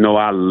guys know,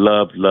 I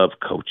love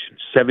coaching.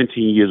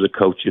 17 years of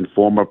coaching,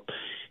 former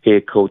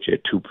head coach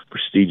at 2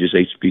 prestigious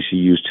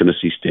HBCUs,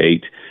 Tennessee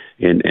State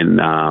and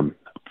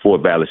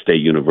Fort Valley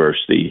State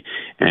University.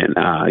 And,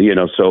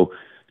 so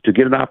to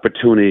get an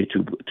opportunity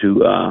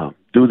to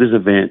do this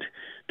event,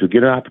 to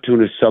get an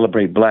opportunity to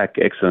celebrate black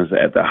excellence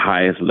at the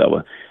highest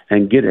level,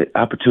 and get an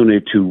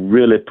opportunity to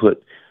really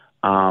put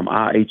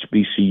our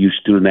HBCU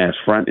student athletes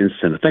front and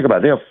center. Think about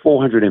it. There are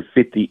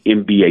 450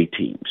 NBA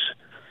teams.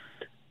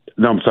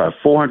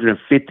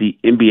 450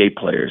 NBA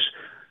players,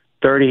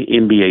 30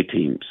 NBA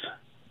teams.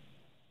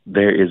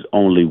 There is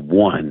only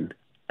one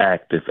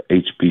active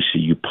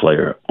HBCU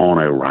player on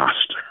a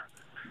roster.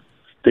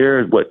 There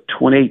are,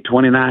 28,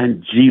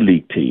 29 G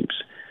League teams.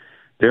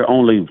 There are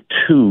only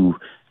 2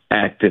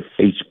 active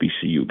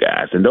HBCU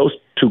guys. And those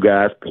 2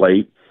 guys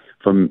played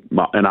in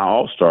our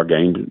All-Star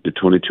game, the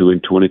 22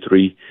 and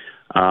 23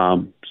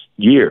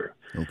 year.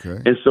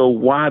 Okay. And so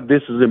why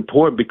this is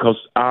important, because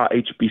our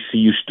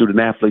HBCU student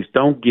athletes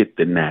don't get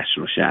the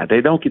national shine.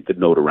 They don't get the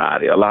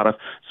notoriety. A lot of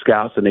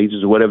scouts and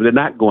agents or whatever, they're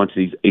not going to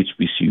these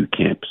HBCU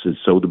campuses.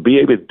 So to be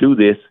able to do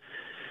this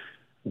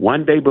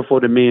one day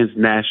before the men's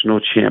national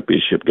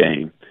championship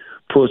game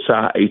puts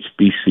our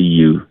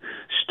HBCU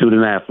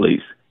student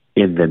athletes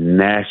in the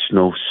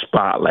national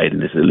spotlight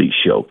in this elite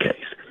showcase.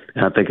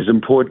 And I think it's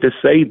important to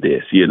say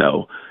this,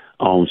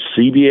 on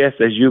CBS,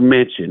 as you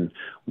mentioned,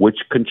 which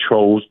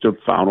controls the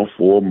Final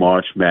Four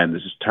March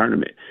Madness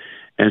tournament.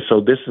 And so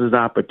this is an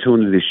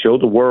opportunity to show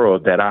the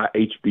world that our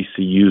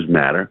HBCUs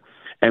matter,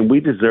 and we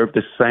deserve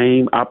the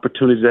same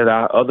opportunities that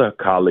our other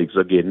colleagues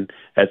are getting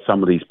at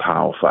some of these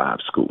Power 5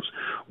 schools.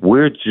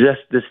 We're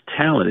just as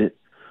talented,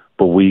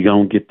 but we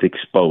don't get the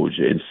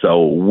exposure. And so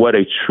what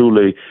a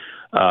truly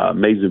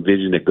amazing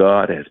vision that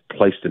God has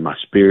placed in my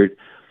spirit.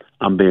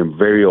 I'm being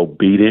very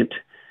obedient,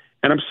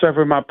 and I'm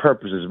serving my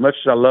purpose. As much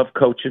as I love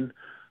coaching,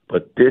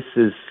 but this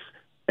is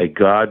a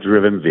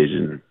God-driven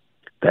vision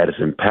that is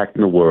impacting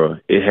the world.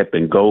 It had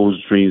been goals,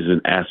 dreams,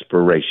 and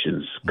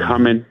aspirations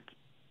coming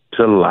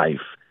to life,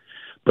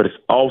 but it's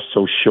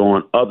also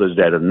showing others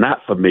that are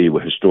not familiar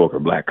with historical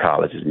black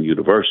colleges and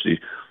universities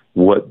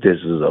what this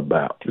is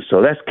about.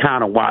 So that's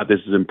kind of why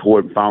this is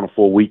important, Final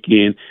Four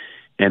weekend.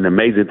 And the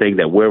amazing thing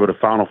that wherever the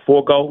Final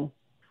Four go,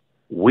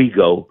 we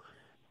go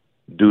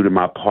due to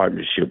my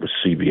partnership with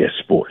CBS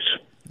Sports.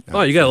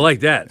 Oh, you got to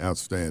like that.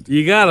 Outstanding.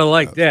 You got to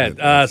like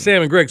that.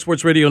 Sam and Greg,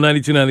 Sports Radio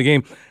 92.9 The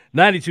Game,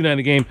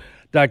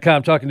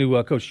 92.9thegame.com, talking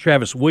to Coach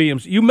Travis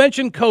Williams. You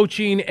mentioned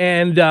coaching,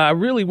 and I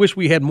really wish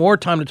we had more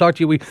time to talk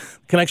to you.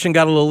 Connection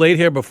got a little late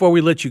here. Before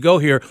we let you go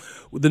here,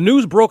 the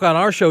news broke on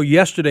our show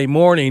yesterday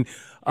morning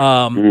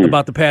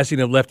about the passing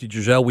of Lefty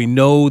Driesell. We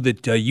know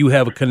that you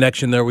have a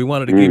connection there. We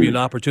wanted to give you an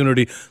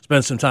opportunity to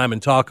spend some time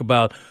and talk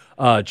about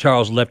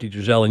Charles Lefty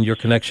Driesell and your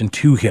connection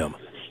to him.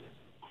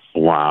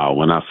 Wow.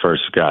 When I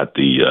first got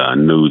the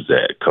news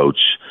that Coach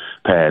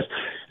passed,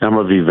 and I'm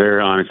going to be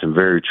very honest and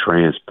very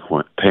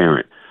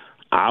transparent,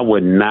 I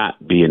would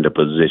not be in the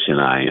position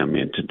I am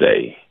in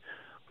today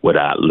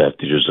without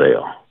Lefty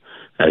Driesell.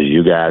 As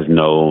you guys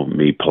know,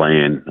 me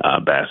playing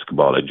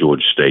basketball at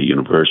Georgia State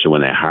University,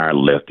 when they hired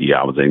Lefty,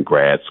 I was in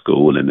grad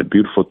school. And the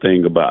beautiful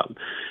thing about,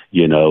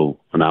 when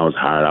I was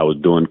hired, I was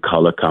doing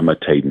color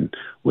commentating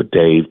with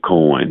Dave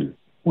Cohen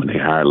when they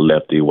hired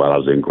Lefty while I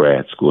was in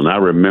grad school. And I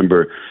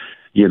remember,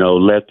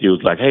 Lefty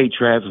was like, hey,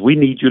 Travis, we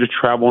need you to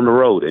travel on the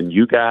road. And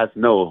you guys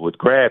know with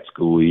grad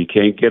school, you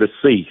can't get a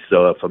C.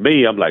 So for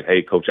me, I'm like,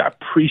 hey, Coach, I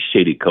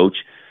appreciate it, Coach,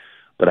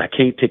 but I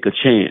can't take a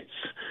chance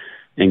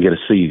and get a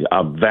C.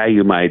 I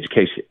value my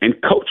education. And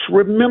Coach,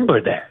 remember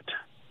that.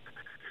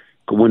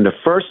 When the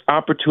first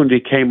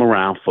opportunity came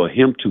around for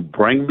him to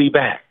bring me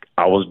back,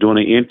 I was doing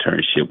an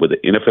internship with the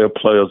NFL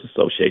Players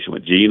Association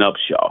with Gene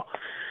Upshaw.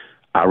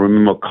 I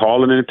remember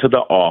calling into the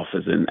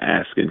office and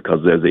asking, because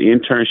there's an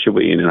internship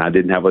in and I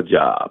didn't have a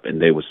job. And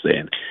they were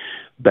saying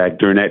back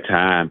during that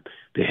time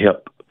to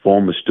help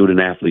former student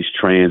athletes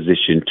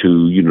transition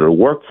to, the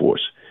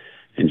workforce.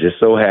 And just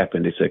so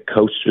happened, they said,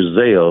 Coach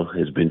Driesell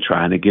has been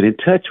trying to get in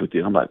touch with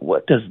you. I'm like,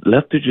 what does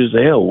Lefty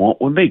Driesell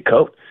want with me,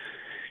 Coach?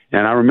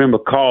 And I remember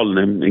calling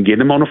him and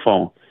getting him on the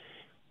phone.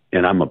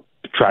 And I'm going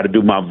to try to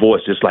do my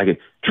voice just like it.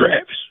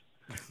 Travis,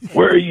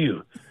 where are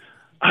you?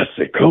 I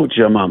said, Coach,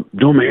 I'm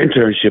doing my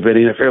internship at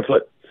NFL.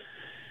 But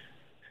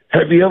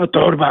have you ever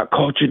thought about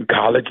coaching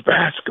college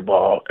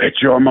basketball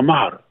at your alma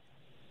mater?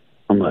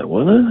 I'm like,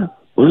 what?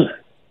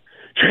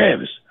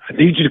 Travis, I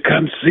need you to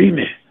come see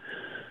me.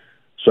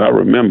 So I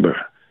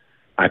remember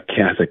I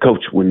said,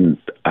 Coach, when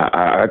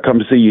I come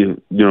to see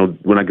you,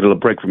 when I get a little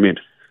break from it.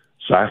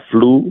 So I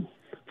flew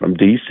from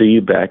D.C.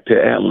 back to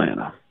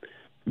Atlanta,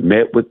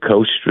 met with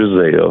Coach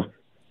Strazel,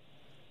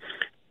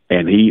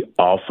 and he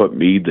offered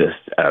me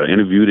I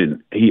interviewed,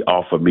 and he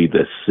offered me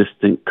the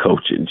assistant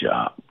coaching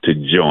job to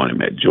join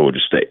him at Georgia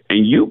State.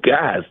 And you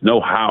guys know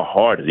how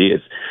hard it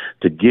is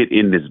to get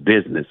in this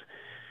business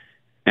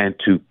and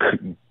to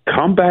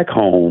come back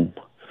home,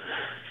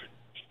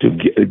 to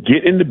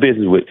get in the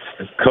business with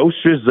Coach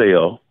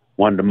Strazel,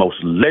 one of the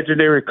most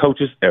legendary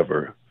coaches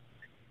ever.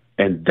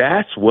 And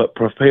that's what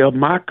propelled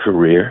my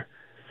career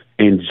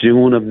in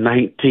June of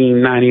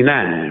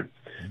 1999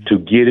 to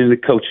get in the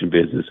coaching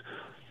business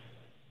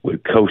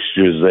with Coach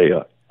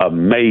Strazel.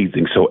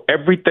 Amazing. So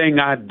everything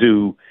I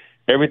do,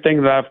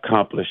 everything that I've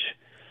accomplished,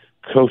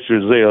 Coach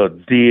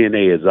Strazel's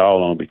DNA is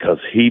all on because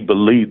he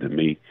believed in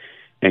me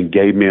and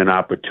gave me an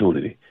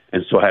opportunity.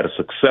 And so I had a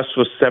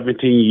successful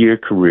 17-year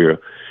career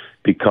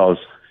because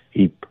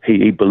he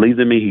believed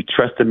in me, he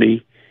trusted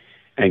me,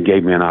 and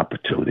gave me an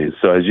opportunity. And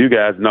so as you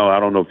guys know, I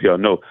don't know if y'all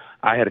know,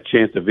 I had a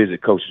chance to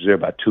visit Coach Strazel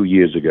about 2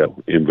 years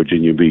ago in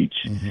Virginia Beach.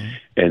 Mm-hmm.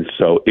 And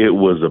so it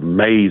was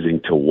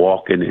amazing to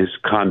walk in his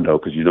condo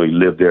because, he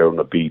lived there on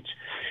the beach,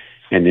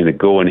 and then to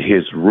go in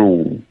his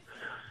room,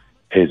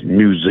 his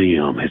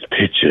museum, his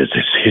pictures,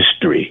 his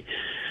history.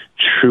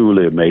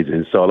 Truly amazing.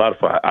 And so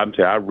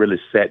I really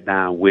sat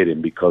down with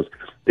him because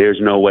there's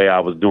no way I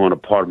was doing a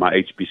part of my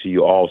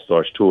HBCU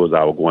All-Stars tours.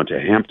 I was going to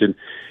Hampton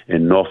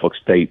and Norfolk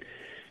State,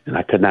 and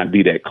I could not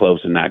be that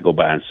close and not go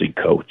by and see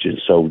Coach. And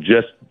so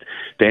just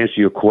to answer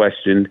your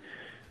question,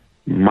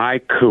 my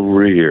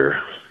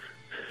career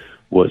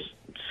was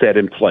set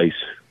in place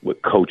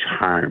with Coach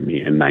hiring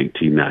me in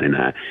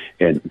 1999.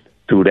 And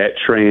through that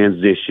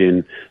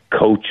transition,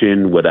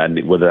 coaching, whether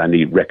I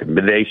need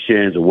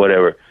recommendations or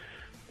whatever,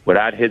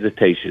 without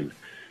hesitation,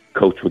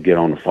 Coach would get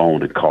on the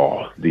phone and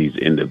call these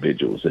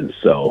individuals. And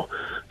so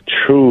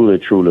truly,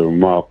 truly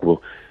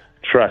remarkable.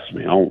 Trust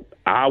me,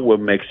 I will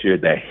make sure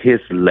that his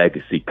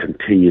legacy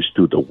continues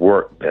through the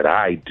work that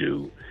I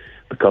do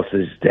because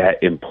it's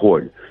that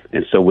important.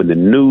 And so when the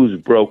news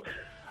broke,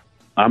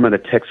 I'm in a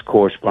text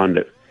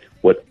correspondent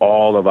with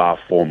all of our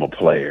former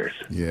players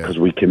because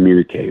we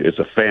communicate. It's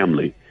a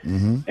family.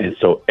 Mm-hmm. And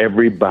so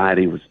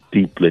everybody was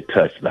deeply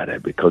touched by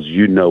that because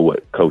you know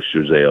what Coach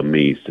Strazel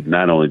means to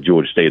not only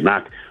Georgia State,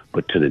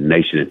 but to the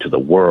nation and to the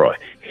world.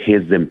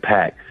 His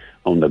impact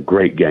on the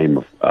great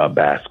game of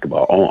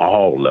basketball on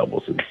all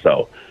levels. And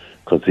so,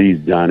 because he's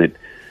done it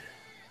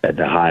at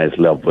the highest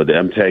level. But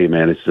I'm telling you,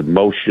 man, it's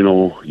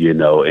emotional,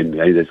 and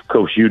as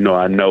Coach,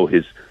 I know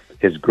his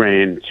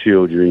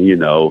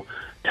grandchildren,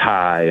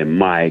 Ty and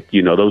Mike,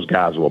 those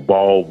guys were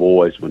ball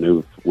boys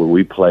when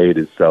we played.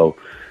 And so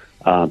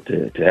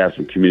to have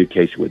some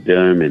communication with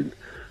them and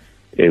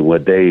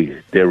what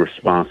their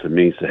response to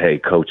me said, hey,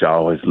 Coach, I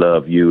always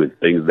love you and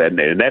things like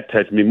that. And that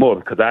touched me more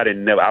because I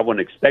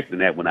wasn't expecting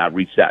that when I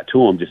reached out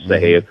to them, just say,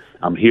 hey,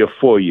 I'm here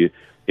for you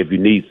if you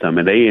need something.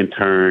 And they in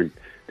turn,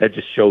 that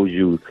just shows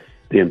you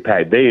the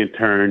impact. They in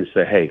turn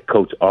say, hey,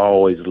 Coach, I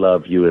always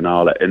love you and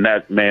all that. And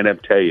that, man, I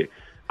tell you,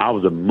 I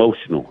was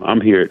emotional.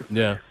 I'm here at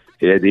the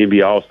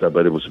NBA All-Star,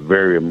 but it was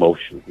very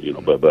emotional,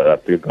 But I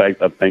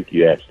think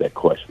you asked that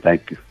question.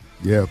 Thank you.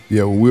 Yeah.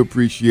 Well, we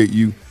appreciate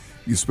you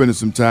spending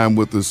some time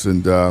with us,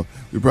 and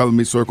we'll probably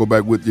may circle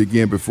back with you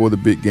again before the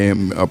big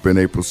game up in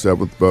April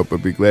 7th.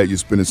 But be glad you're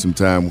spending some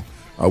time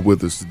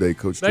with us today,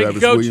 Coach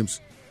Travis Williams.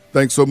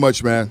 Thanks so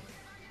much, man.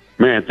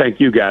 Man, thank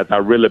you, guys. I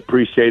really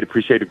appreciate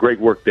the great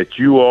work that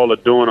you all are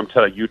doing. I'm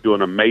telling you, you're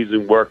doing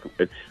amazing work,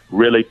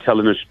 really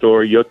telling a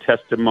story. Your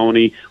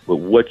testimony with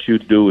what you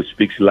do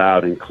speaks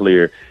loud and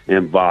clear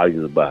and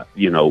volumes about,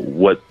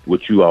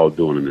 what you all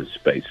doing in this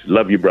space.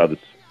 Love you, brothers.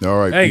 All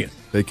right.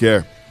 Take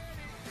care.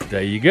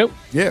 There you go.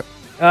 Yeah.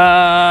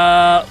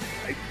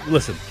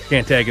 Listen,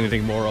 can't tag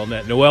anything more on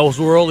that. Noel's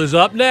World is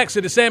up next.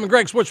 It is Sam and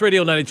Greg, Sports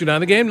Radio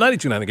 92.9 The Game,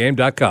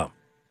 92.9thegame.com.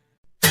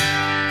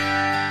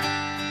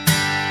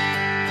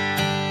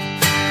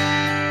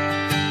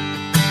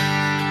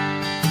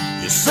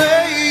 You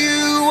say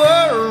you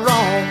were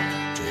wrong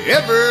to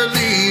ever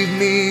leave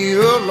me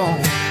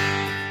alone,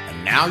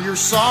 and now you're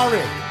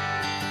sorry,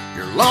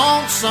 you're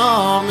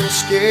lonesome and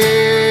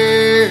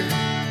scared.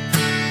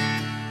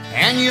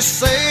 And you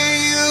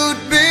say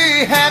you'd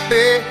be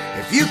happy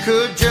if you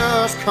could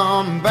just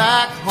come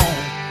back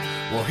home.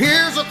 Well,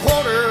 here's a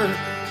quarter,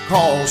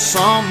 call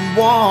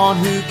someone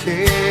who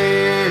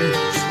cares.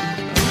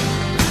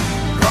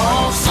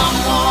 Call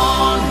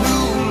someone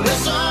who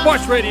listens.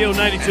 Sports Radio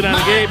 92.9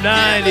 The Game,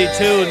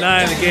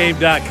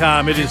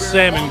 92.9thegame.com. It is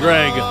Sam and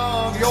Greg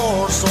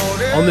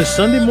on this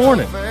Sunday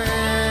morning.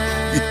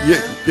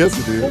 Yes,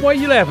 it is. Well, why are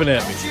you laughing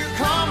at me?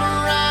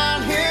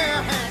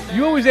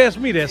 You always ask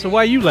me that, so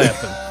why are you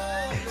laughing?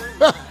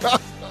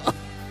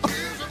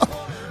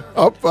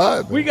 I'm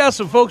fine. We got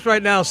some folks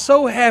right now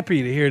so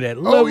happy to hear that.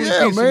 Lovely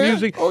piece of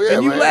music.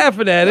 And you man.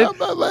 laughing at it. I'm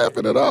not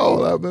laughing at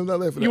all. I'm not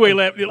laughing. You ain't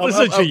laughing.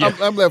 Listen to you.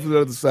 I'm laughing at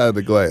the other side of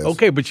the glass.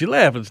 Okay, but you're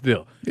laughing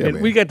still. Yeah, and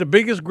man. we got the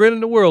biggest grin in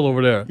the world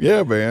over there.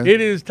 Yeah, man.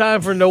 It is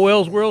time for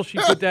Noel's World. She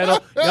put that on.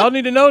 Y'all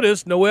need to know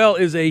this. Noel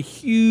is a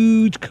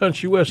huge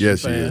country western Yes,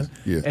 she fan. is.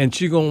 Yeah. And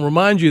she's going to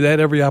remind you that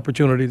every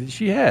opportunity that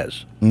she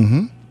has.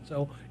 Mm-hmm.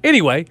 So,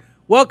 anyway,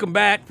 welcome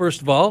back,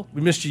 first of all.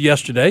 We missed you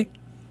yesterday.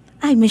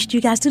 I missed you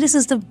guys, too. This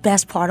is the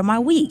best part of my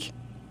week.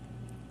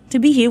 To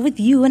be here with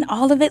you and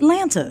all of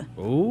Atlanta.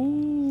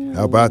 Ooh.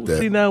 How about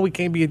that? See, now we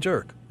can't be a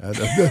jerk. No,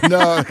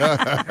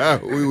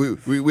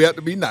 we have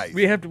to be nice.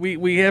 We have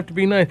to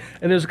be nice.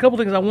 And there's a couple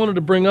things I wanted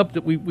to bring up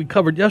that we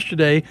covered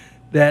yesterday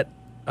that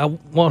I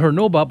want her to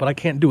know about, but I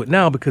can't do it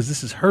now because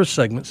this is her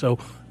segment. So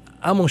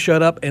I'm going to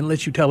shut up and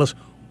let you tell us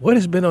what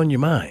has been on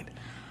your mind.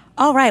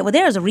 All right. Well,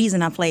 there's a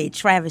reason I played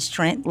Travis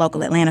Trent,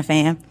 local Atlanta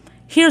fan.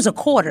 Here's a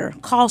quarter.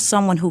 Call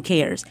someone who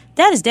cares.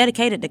 That is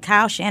dedicated to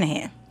Kyle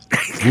Shanahan.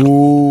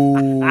 Ooh,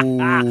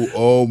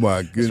 oh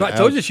my goodness! So I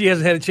told you she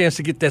hasn't had a chance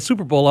to get that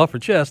Super Bowl off her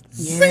chest.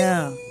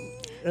 Yeah.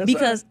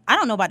 Because I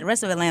don't know about the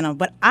rest of Atlanta,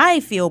 but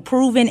I feel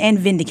proven and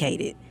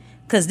vindicated.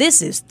 Because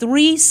this is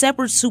 3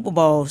 separate Super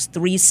Bowls,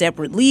 3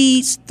 separate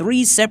leads,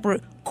 3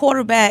 separate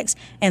quarterbacks,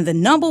 and the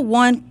number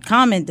one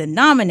common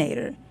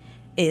denominator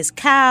is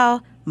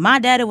Kyle. My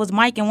daddy was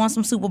Mike and won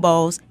some Super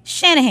Bowls.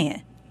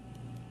 Shanahan.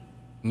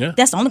 Yeah.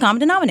 That's the only common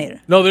denominator.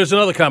 No, there's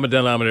another common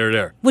denominator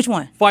there. Which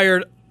one?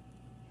 Fired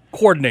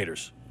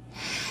coordinators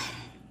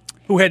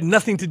who had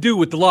nothing to do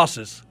with the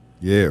losses.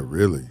 Yeah,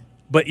 really.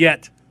 But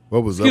yet,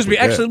 What was excuse up me, with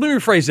actually, that? let me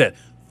rephrase that.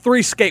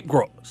 3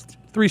 scapegoats.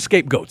 3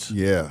 scapegoats.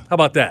 Yeah. How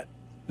about that?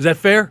 Is that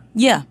fair?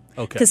 Yeah.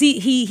 Okay. Because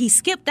he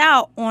skipped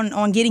out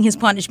on getting his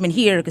punishment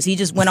here because he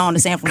just went on to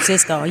San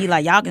Francisco. He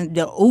like, y'all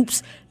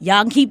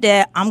can keep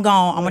that. I'm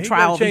gone. I'm going to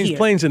try over change here.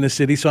 planes in this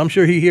city, so I'm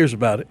sure he hears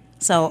about it.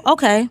 So,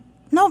 okay.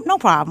 No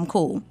problem.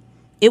 Cool.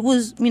 It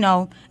was,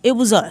 it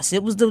was us.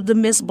 It was the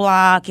missed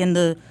block and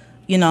the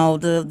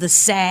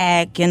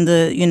sack and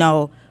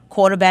the,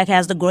 quarterback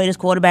has the greatest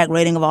quarterback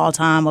rating of all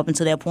time up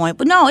until that point.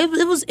 But no, it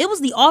was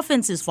the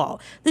offense's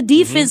fault. The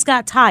defense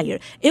got tired.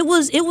 It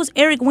was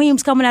Eric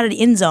Williams coming out of the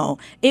end zone.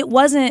 It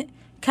wasn't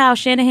Kyle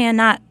Shanahan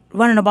not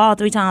running the ball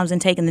 3 times and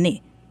taking the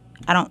knee.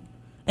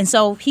 And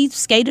so he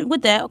skated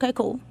with that. Okay,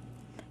 cool.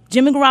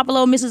 Jimmy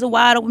Garoppolo misses a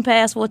wide open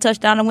pass for a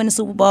touchdown to win the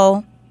Super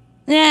Bowl.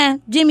 Yeah,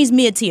 Jimmy's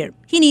mid-tier.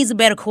 He needs a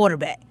better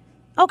quarterback.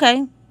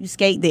 Okay, you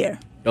skate there.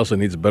 He also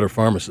needs a better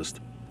pharmacist.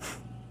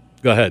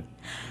 Go ahead.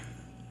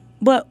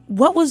 But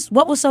what was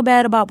so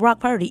bad about Brock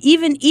Purdy?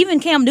 Even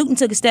Cam Newton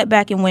took a step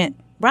back and went,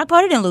 Brock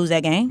Purdy didn't lose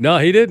that game. No,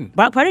 he didn't.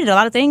 Brock Purdy did a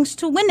lot of things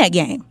to win that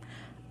game.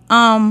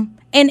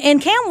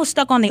 And Cam was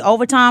stuck on the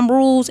overtime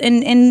rules,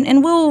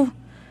 and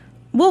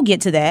we'll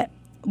get to that.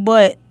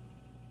 But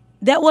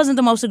that wasn't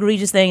the most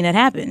egregious thing that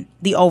happened,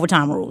 the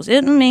overtime rules.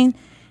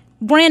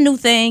 Brand new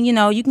thing,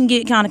 you can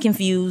get kind of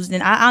confused,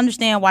 and I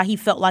understand why he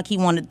felt like he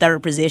wanted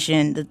third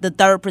possession, the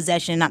third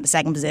possession, not the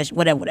second possession,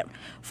 whatever.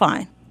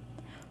 Fine.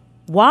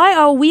 Why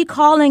are we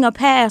calling a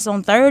pass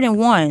on 3rd and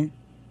 1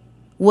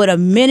 with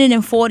 1 minute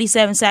and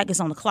 47 seconds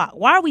on the clock?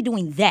 Why are we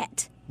doing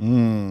that?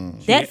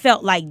 That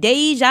felt like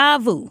deja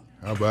vu.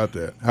 How about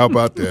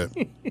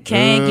that?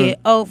 Can't get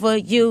over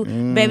you,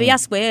 baby. I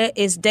swear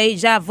it's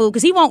deja vu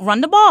because he won't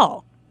run the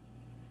ball,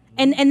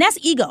 and that's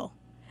ego.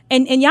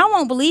 And y'all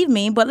won't believe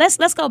me, but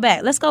let's go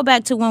back. Let's go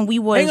back to when we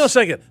was. Hang on a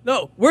second.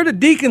 No, we're the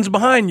deacons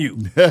behind you.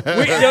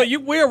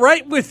 We're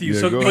right with you.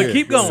 Yeah, so go but ahead.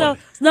 keep going. So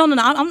no.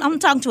 I'm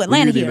talking to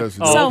Atlanta here.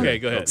 Okay,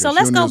 go ahead. So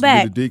let's go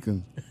back.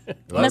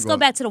 Let's go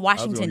back to the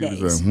Washington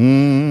days.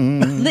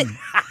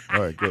 All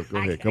right, go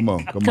ahead. Come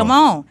on. Come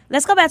on.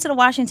 Let's go back to the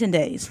Washington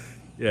days.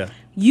 Yeah.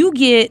 You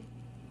get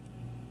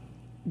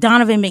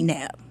Donovan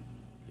McNabb.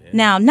 Yeah.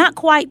 Now, not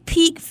quite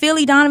peak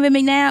Philly Donovan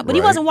McNabb, but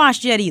he wasn't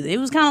washed yet either. It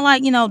was kind of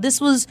like,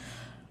 this was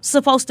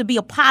supposed to be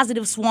a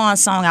positive swan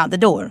song out the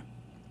door.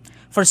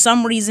 For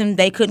some reason,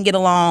 they couldn't get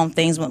along.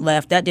 Things went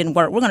left. That didn't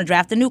work. We're going to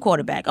draft a new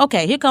quarterback.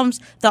 Okay, here comes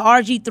the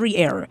RG3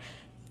 era.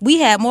 We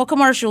had more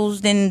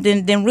commercials than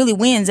really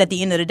wins at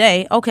the end of the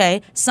day.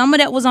 Okay, some of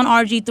that was on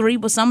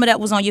RG3, but some of that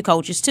was on your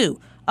coaches too.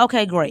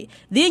 Okay, great.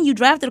 Then you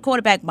drafted a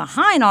quarterback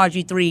behind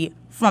RG3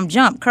 from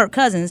jump, Kirk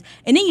Cousins,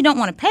 and then you don't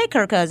want to pay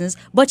Kirk Cousins,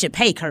 but you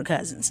pay Kirk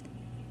Cousins.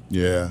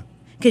 Yeah.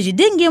 Because you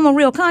didn't give him a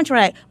real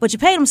contract, but you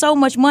paid him so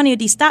much money at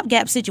these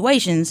stopgap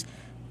situations,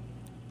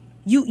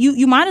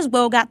 you might as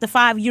well got the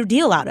 5-year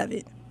deal out of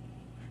it.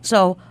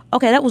 So,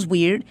 okay, that was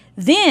weird.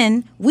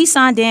 Then we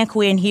signed Dan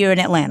Quinn here in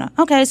Atlanta.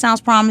 Okay, sounds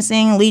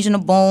promising. Legion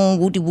of Boom,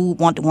 whoop-de-whoop,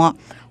 want-de-want.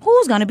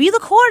 Who's going to be the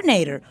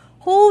coordinator?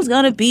 Who's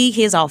going to be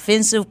his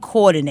offensive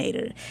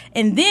coordinator?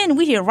 And then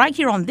we hear right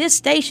here on this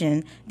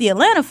station, the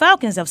Atlanta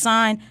Falcons have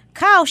signed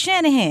Kyle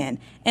Shanahan.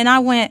 And I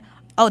went,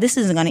 oh, this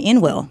isn't going to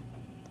end well.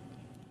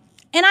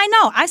 And I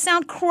know I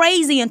sound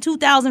crazy in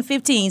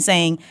 2015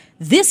 saying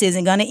this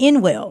isn't going to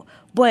end well.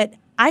 But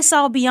I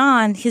saw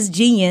beyond his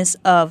genius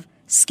of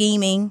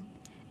scheming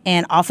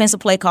and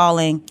offensive play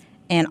calling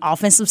and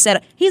offensive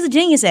setup. He's a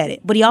genius at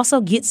it, but he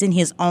also gets in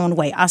his own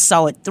way. I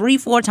saw it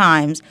 3-4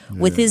 times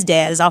with his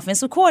dad as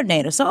offensive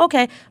coordinator. So,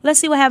 okay, let's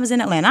see what happens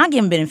in Atlanta. I'll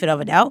give him benefit of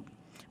a doubt.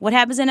 What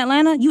happens in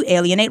Atlanta? You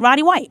alienate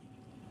Roddy White.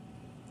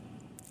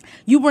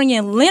 You bring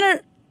in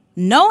Leonard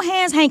No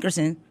Hands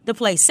Hankerson to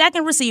play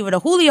second receiver to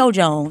Julio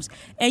Jones,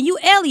 and you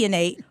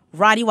alienate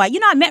Roddy White. You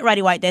know, I met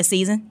Roddy White that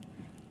season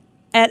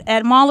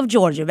at Mall of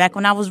Georgia back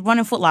when I was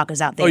running Foot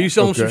Lockers out there. Oh, you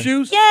sold him some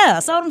shoes? Yeah, I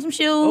sold him some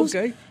shoes.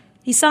 Okay.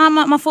 He signed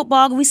my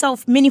football. We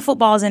sold many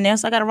footballs in there,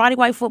 so I got a Roddy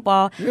White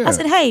football. Yeah. I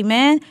said, hey,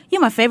 man, you're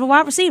my favorite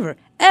wide receiver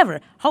ever.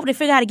 Hope they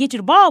figure out how to get you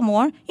the ball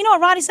more. You know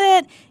what Roddy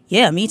said?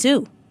 Yeah, me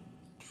too.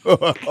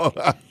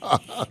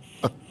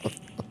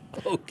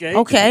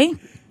 Okay.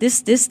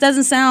 This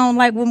doesn't sound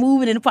like we're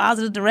moving in a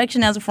positive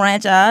direction as a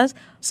franchise.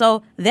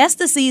 So that's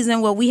the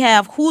season where we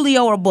have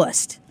Julio or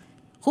bust.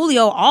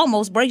 Julio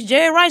almost breaks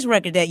Jerry Rice's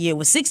record that year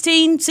with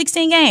 16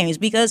 games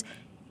because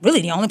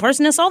really the only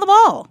person that saw the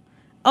ball.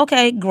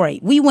 Okay,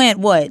 great. We went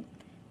what?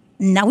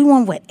 Now we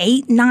won what,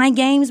 8-9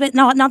 games?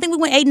 No, I think we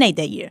went 8-8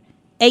 that year.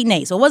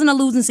 8-8. So it wasn't a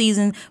losing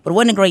season, but it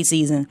wasn't a great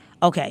season.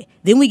 Okay,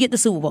 then we get the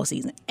Super Bowl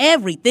season.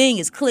 Everything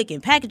is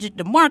clicking. Package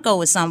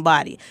DeMarco is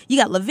somebody. You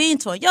got Levine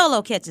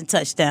Toyolo catching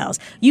touchdowns.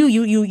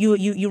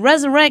 You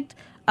resurrect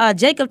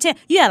Jacob Tan.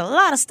 You had a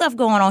lot of stuff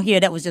going on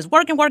here that was just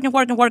working. Working.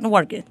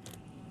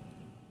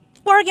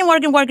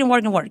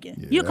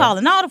 You're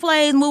calling all the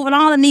plays, moving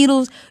all the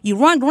needles. You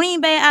run Green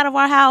Bay out of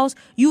our house.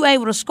 You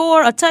able to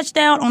score a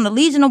touchdown on the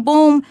Legion of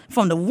Boom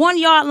from the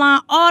 1-yard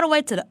line all the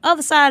way to the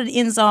other side of the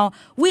end zone.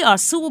 We are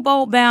Super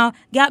Bowl bound.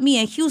 Got me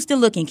in Houston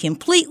looking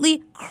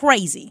completely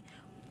crazy.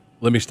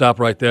 Let me stop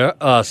right there.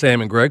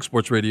 Sam and Greg,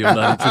 Sports Radio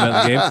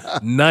 92.9 The Game,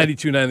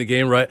 92.9 The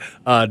Game, right,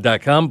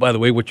 .com. By the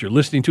way, what you're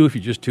listening to, if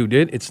you just tuned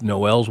in, it's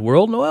Noel's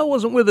World. Noel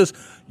wasn't with us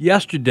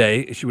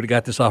yesterday. She would have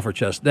got this off her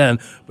chest then,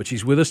 but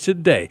she's with us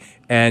today.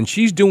 And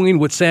she's doing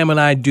what Sam and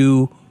I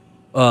do,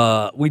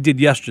 we did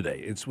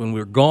yesterday. It's when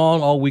we're gone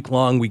all week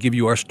long, we give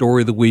you our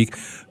story of the week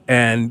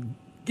and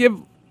give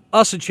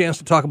us a chance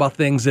to talk about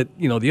things that,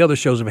 the other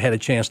shows have had a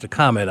chance to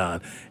comment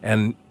on.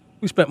 And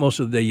we spent most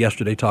of the day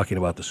yesterday talking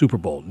about the Super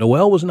Bowl.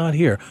 Noel was not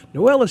here.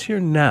 Noel is here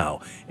now.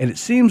 And it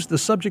seems the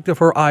subject of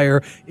her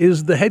ire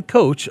is the head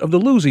coach of the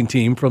losing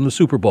team from the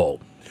Super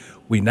Bowl.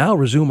 We now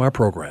resume our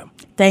program.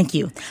 Thank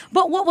you.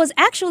 But what was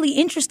actually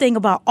interesting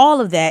about all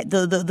of that,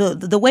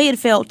 the way it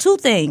felt, two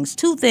things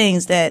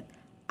that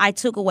I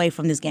took away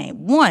from this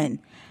game. One,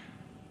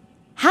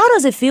 how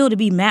does it feel to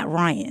be Matt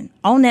Ryan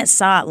on that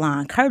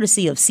sideline,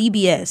 courtesy of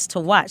CBS,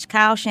 to watch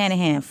Kyle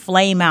Shanahan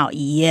flame out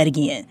yet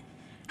again?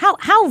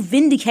 How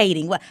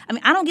vindicating.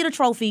 I don't get a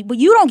trophy, but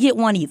you don't get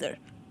one either.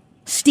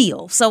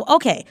 Still. So,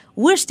 okay,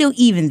 we're still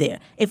even there.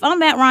 If I'm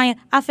Matt Ryan,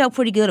 I felt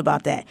pretty good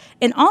about that.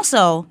 And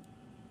also,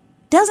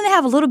 doesn't it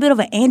have a little bit of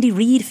an Andy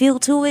Reid feel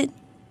to it?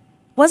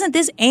 Wasn't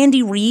this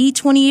Andy Reid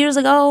 20 years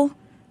ago?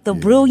 The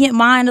brilliant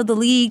mind of the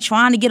league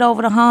trying to get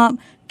over the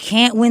hump,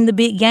 can't win the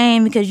big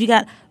game because you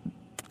got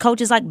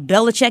coaches like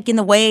Belichick in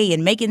the way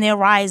and making their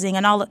rising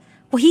and all that.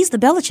 Well, he's the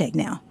Belichick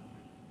now.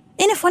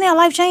 Isn't it funny how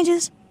life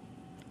changes?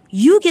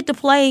 You get to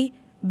play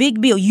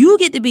Big Bill. You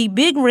get to be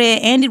Big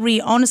Red Andy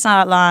Reid on the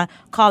sideline,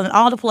 calling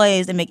all the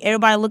plays and make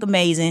everybody look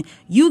amazing.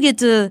 You get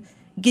to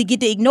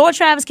ignore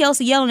Travis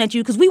Kelce yelling at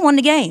you because we won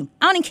the game.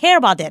 I don't even care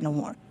about that no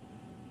more.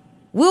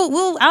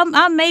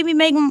 I'll maybe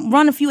make him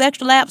run a few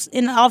extra laps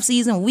in the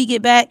offseason when we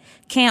get back,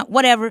 camp,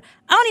 whatever.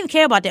 I don't even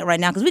care about that right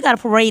now because we got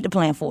a parade to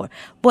plan for.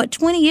 But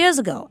 20 years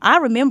ago, I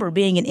remember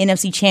being in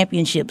NFC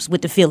championships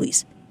with the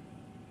Phillies.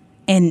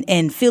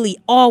 And Philly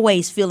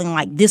always feeling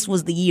like this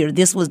was the year,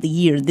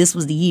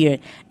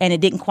 and it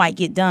didn't quite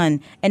get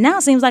done. And now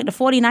it seems like the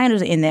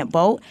 49ers are in that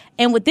boat.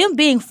 And with them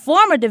being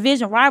former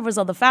division rivals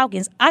of the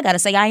Falcons, I got to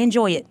say I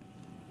enjoy it.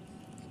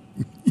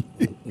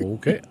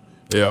 Okay.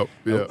 Yeah.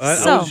 I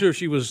wasn't sure if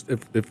she was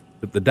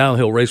if the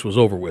downhill race was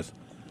over with.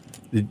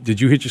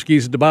 Did you hit your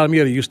skis at the bottom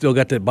yet, or you still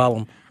got that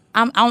bottom?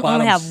 I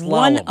only have slalom?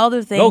 one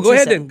other thing. No, go to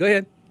ahead say. then. Go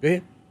ahead.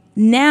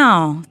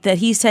 Now that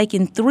he's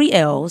taken 3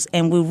 L's,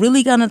 and we're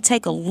really going to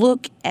take a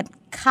look at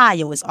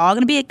Kyle. It's all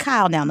going to be at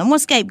Kyle now. No more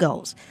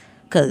scapegoats.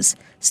 Because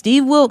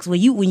Steve Wilkes,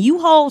 when you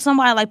hold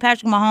somebody like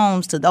Patrick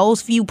Mahomes to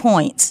those few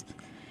points,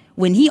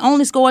 when he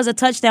only scores a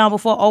touchdown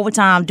before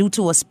overtime due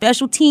to a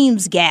special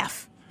teams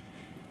gaffe,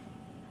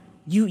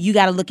 you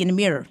got to look in the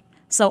mirror.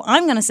 So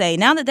I'm going to say,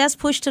 now that that's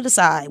pushed to the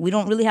side, we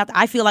don't really have to,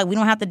 I feel like we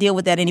don't have to deal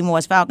with that anymore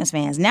as Falcons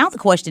fans. Now the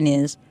question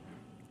is,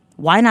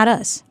 why not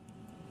us?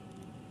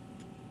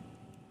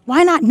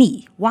 Why not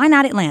me? Why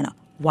not Atlanta?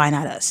 Why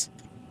not us?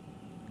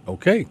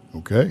 Okay.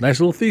 Nice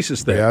little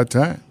thesis there. They're out of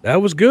time.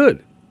 That was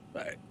good.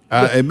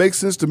 It makes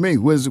sense to me.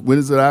 When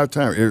is it our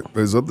time?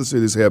 As other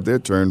cities have their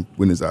turn,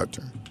 when is our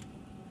turn?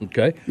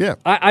 Okay. Yeah.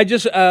 I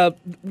just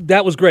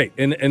that was great,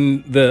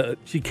 and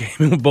she came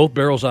in with both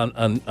barrels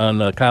on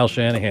Kyle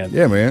Shanahan.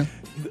 Yeah, man.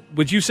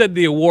 But you said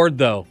the award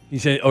though. You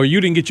said,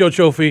 you didn't get your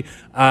trophy,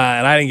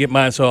 and I didn't get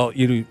mine. So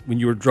when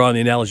you were drawing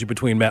the analogy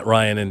between Matt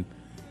Ryan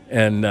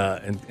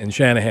and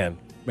Shanahan,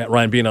 Matt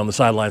Ryan being on the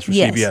sidelines for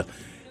CBS.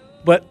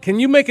 But can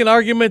you make an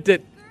argument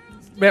that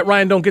Matt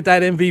Ryan don't get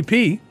that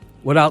MVP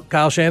without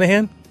Kyle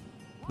Shanahan.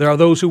 There are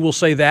those who will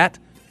say that.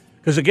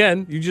 Because,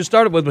 again, you just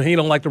started with he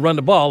don't like to run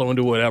the ball or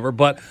do whatever.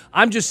 But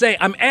I'm just saying,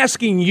 I'm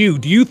asking you,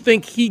 do you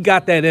think he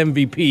got that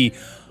MVP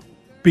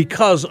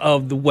because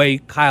of the way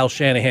Kyle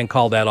Shanahan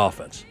called that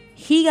offense?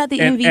 He got the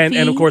MVP.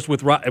 And of course,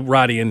 with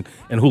Roddy and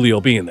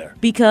Julio being there.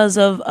 Because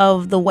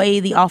of the way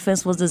the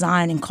offense was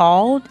designed and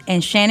called.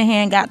 And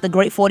Shanahan got the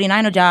great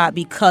 49er job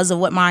because of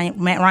what Matt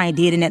Ryan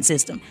did in that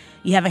system.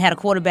 You haven't had a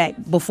quarterback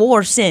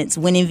before or since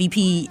win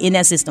MVP in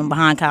that system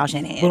behind Kyle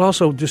Shanahan. But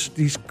also just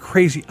these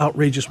crazy,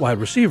 outrageous wide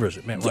receivers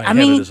that Matt Ryan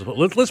had.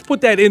 Let's put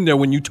that in there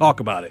when you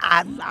talk about it.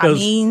 I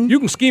mean, you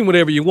can scheme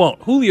whatever you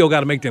want. Julio got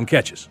to make them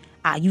catches.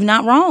 You're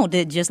not wrong.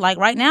 Just like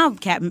right now,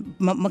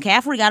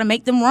 McCaffrey got to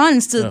make them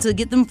runs to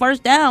get them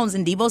first downs,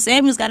 and Deebo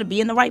Samuel's got to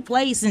be in the right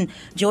place, and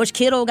George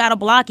Kittle got to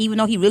block even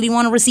though he really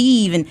want to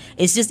receive, and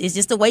it's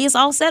just the way it's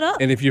all set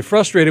up. And if you're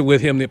frustrated with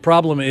him, the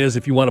problem is,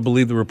 if you want to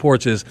believe the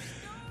reports, is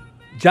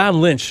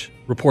John Lynch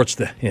reports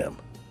to him,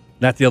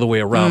 not the other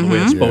way around, the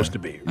way it's supposed to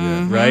be,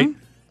 right?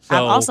 So,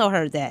 I've also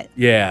heard that.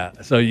 Yeah,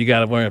 so you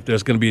got to worry if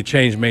there's going to be a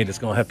change made, it's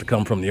going to have to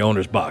come from the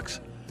owner's box,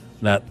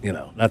 not the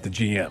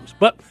GM's.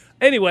 But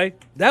anyway,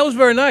 that was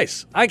very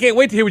nice. I can't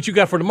wait to hear what you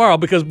got for tomorrow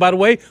because, by the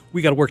way,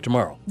 we got to work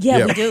tomorrow.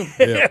 Yeah, we do.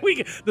 Yeah.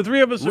 The three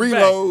of us are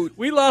Reload. back.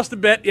 We lost the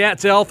bet. Yeah,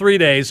 it's all 3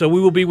 days, so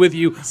we will be with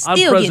you on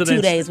President's. Still get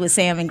 2 days with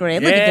Sam and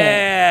Greg. Look at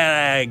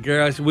that. Yeah,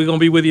 girls, we're going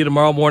to be with you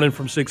tomorrow morning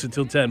from 6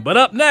 until 10. But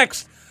up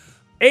next,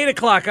 8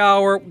 o'clock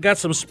hour, got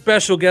some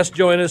special guests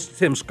joining us.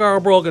 Tim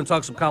Scarborough, going to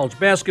talk some college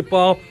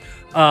basketball.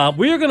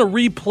 We are going to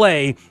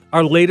replay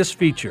our latest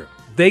feature,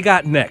 They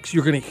Got Next.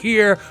 You're going to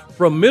hear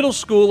from middle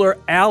schooler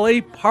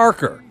Allie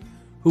Parker,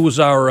 who was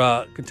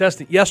our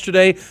contestant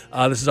yesterday.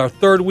 This is our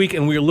third week,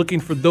 and we are looking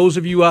for those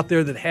of you out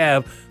there that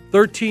have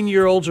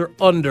 13-year-olds or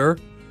under,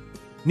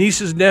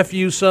 nieces,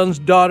 nephews, sons,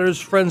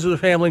 daughters, friends of the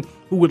family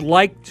who would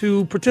like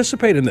to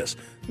participate in this.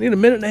 We need a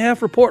minute and a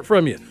half report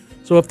from you.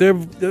 So if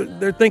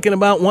they're thinking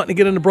about wanting to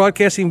get into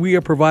broadcasting, we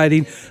are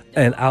providing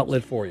an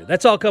outlet for you.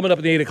 That's all coming up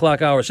at the 8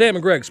 o'clock hour. Sam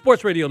and Greg,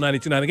 Sports Radio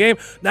 92.9 The Game,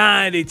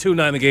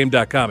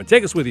 92.9thegame.com, and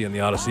take us with you in the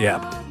Odyssey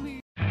app.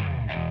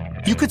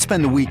 You could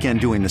spend the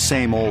weekend doing the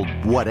same old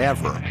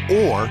whatever,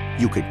 or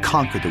you could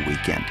conquer the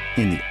weekend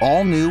in the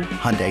all-new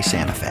Hyundai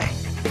Santa Fe.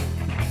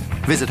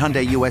 Visit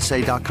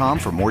HyundaiUSA.com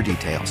for more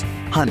details.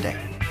 Hyundai,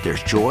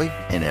 there's joy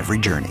in every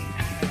journey.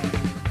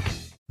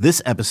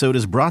 This episode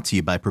is brought to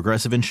you by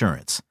Progressive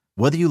Insurance.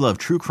 Whether you love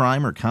true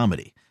crime or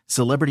comedy,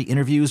 celebrity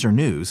interviews or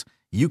news,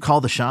 you call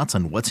the shots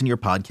on what's in your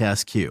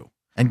podcast queue.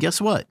 And guess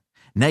what?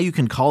 Now you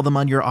can call them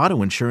on your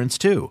auto insurance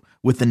too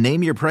with the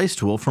Name Your Price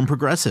tool from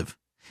Progressive.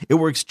 It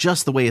works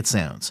just the way it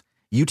sounds.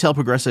 You tell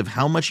Progressive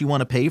how much you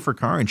want to pay for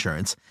car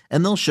insurance,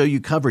 and they'll show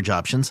you coverage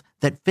options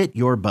that fit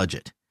your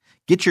budget.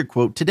 Get your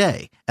quote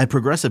today at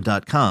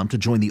Progressive.com to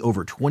join the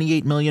over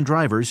 28 million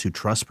drivers who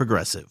trust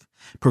Progressive.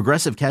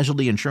 Progressive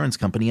Casualty Insurance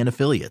Company and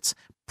Affiliates.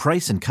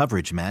 Price and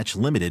coverage match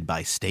limited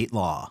by state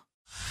law.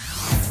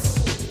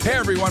 Hey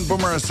everyone,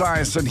 Boomer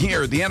Esiason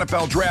here. The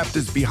NFL Draft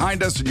is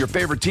behind us and your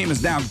favorite team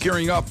is now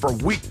gearing up for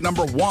week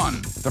number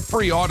 1. The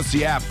free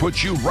Odyssey app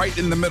puts you right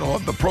in the middle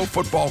of the pro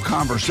football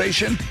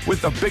conversation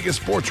with the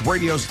biggest sports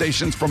radio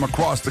stations from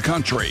across the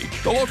country.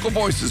 The local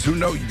voices who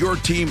know your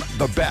team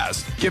the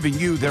best, giving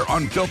you their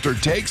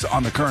unfiltered takes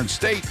on the current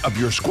state of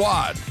your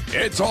squad.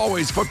 It's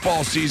always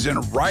football season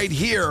right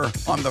here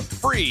on the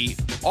free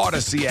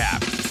Odyssey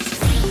app.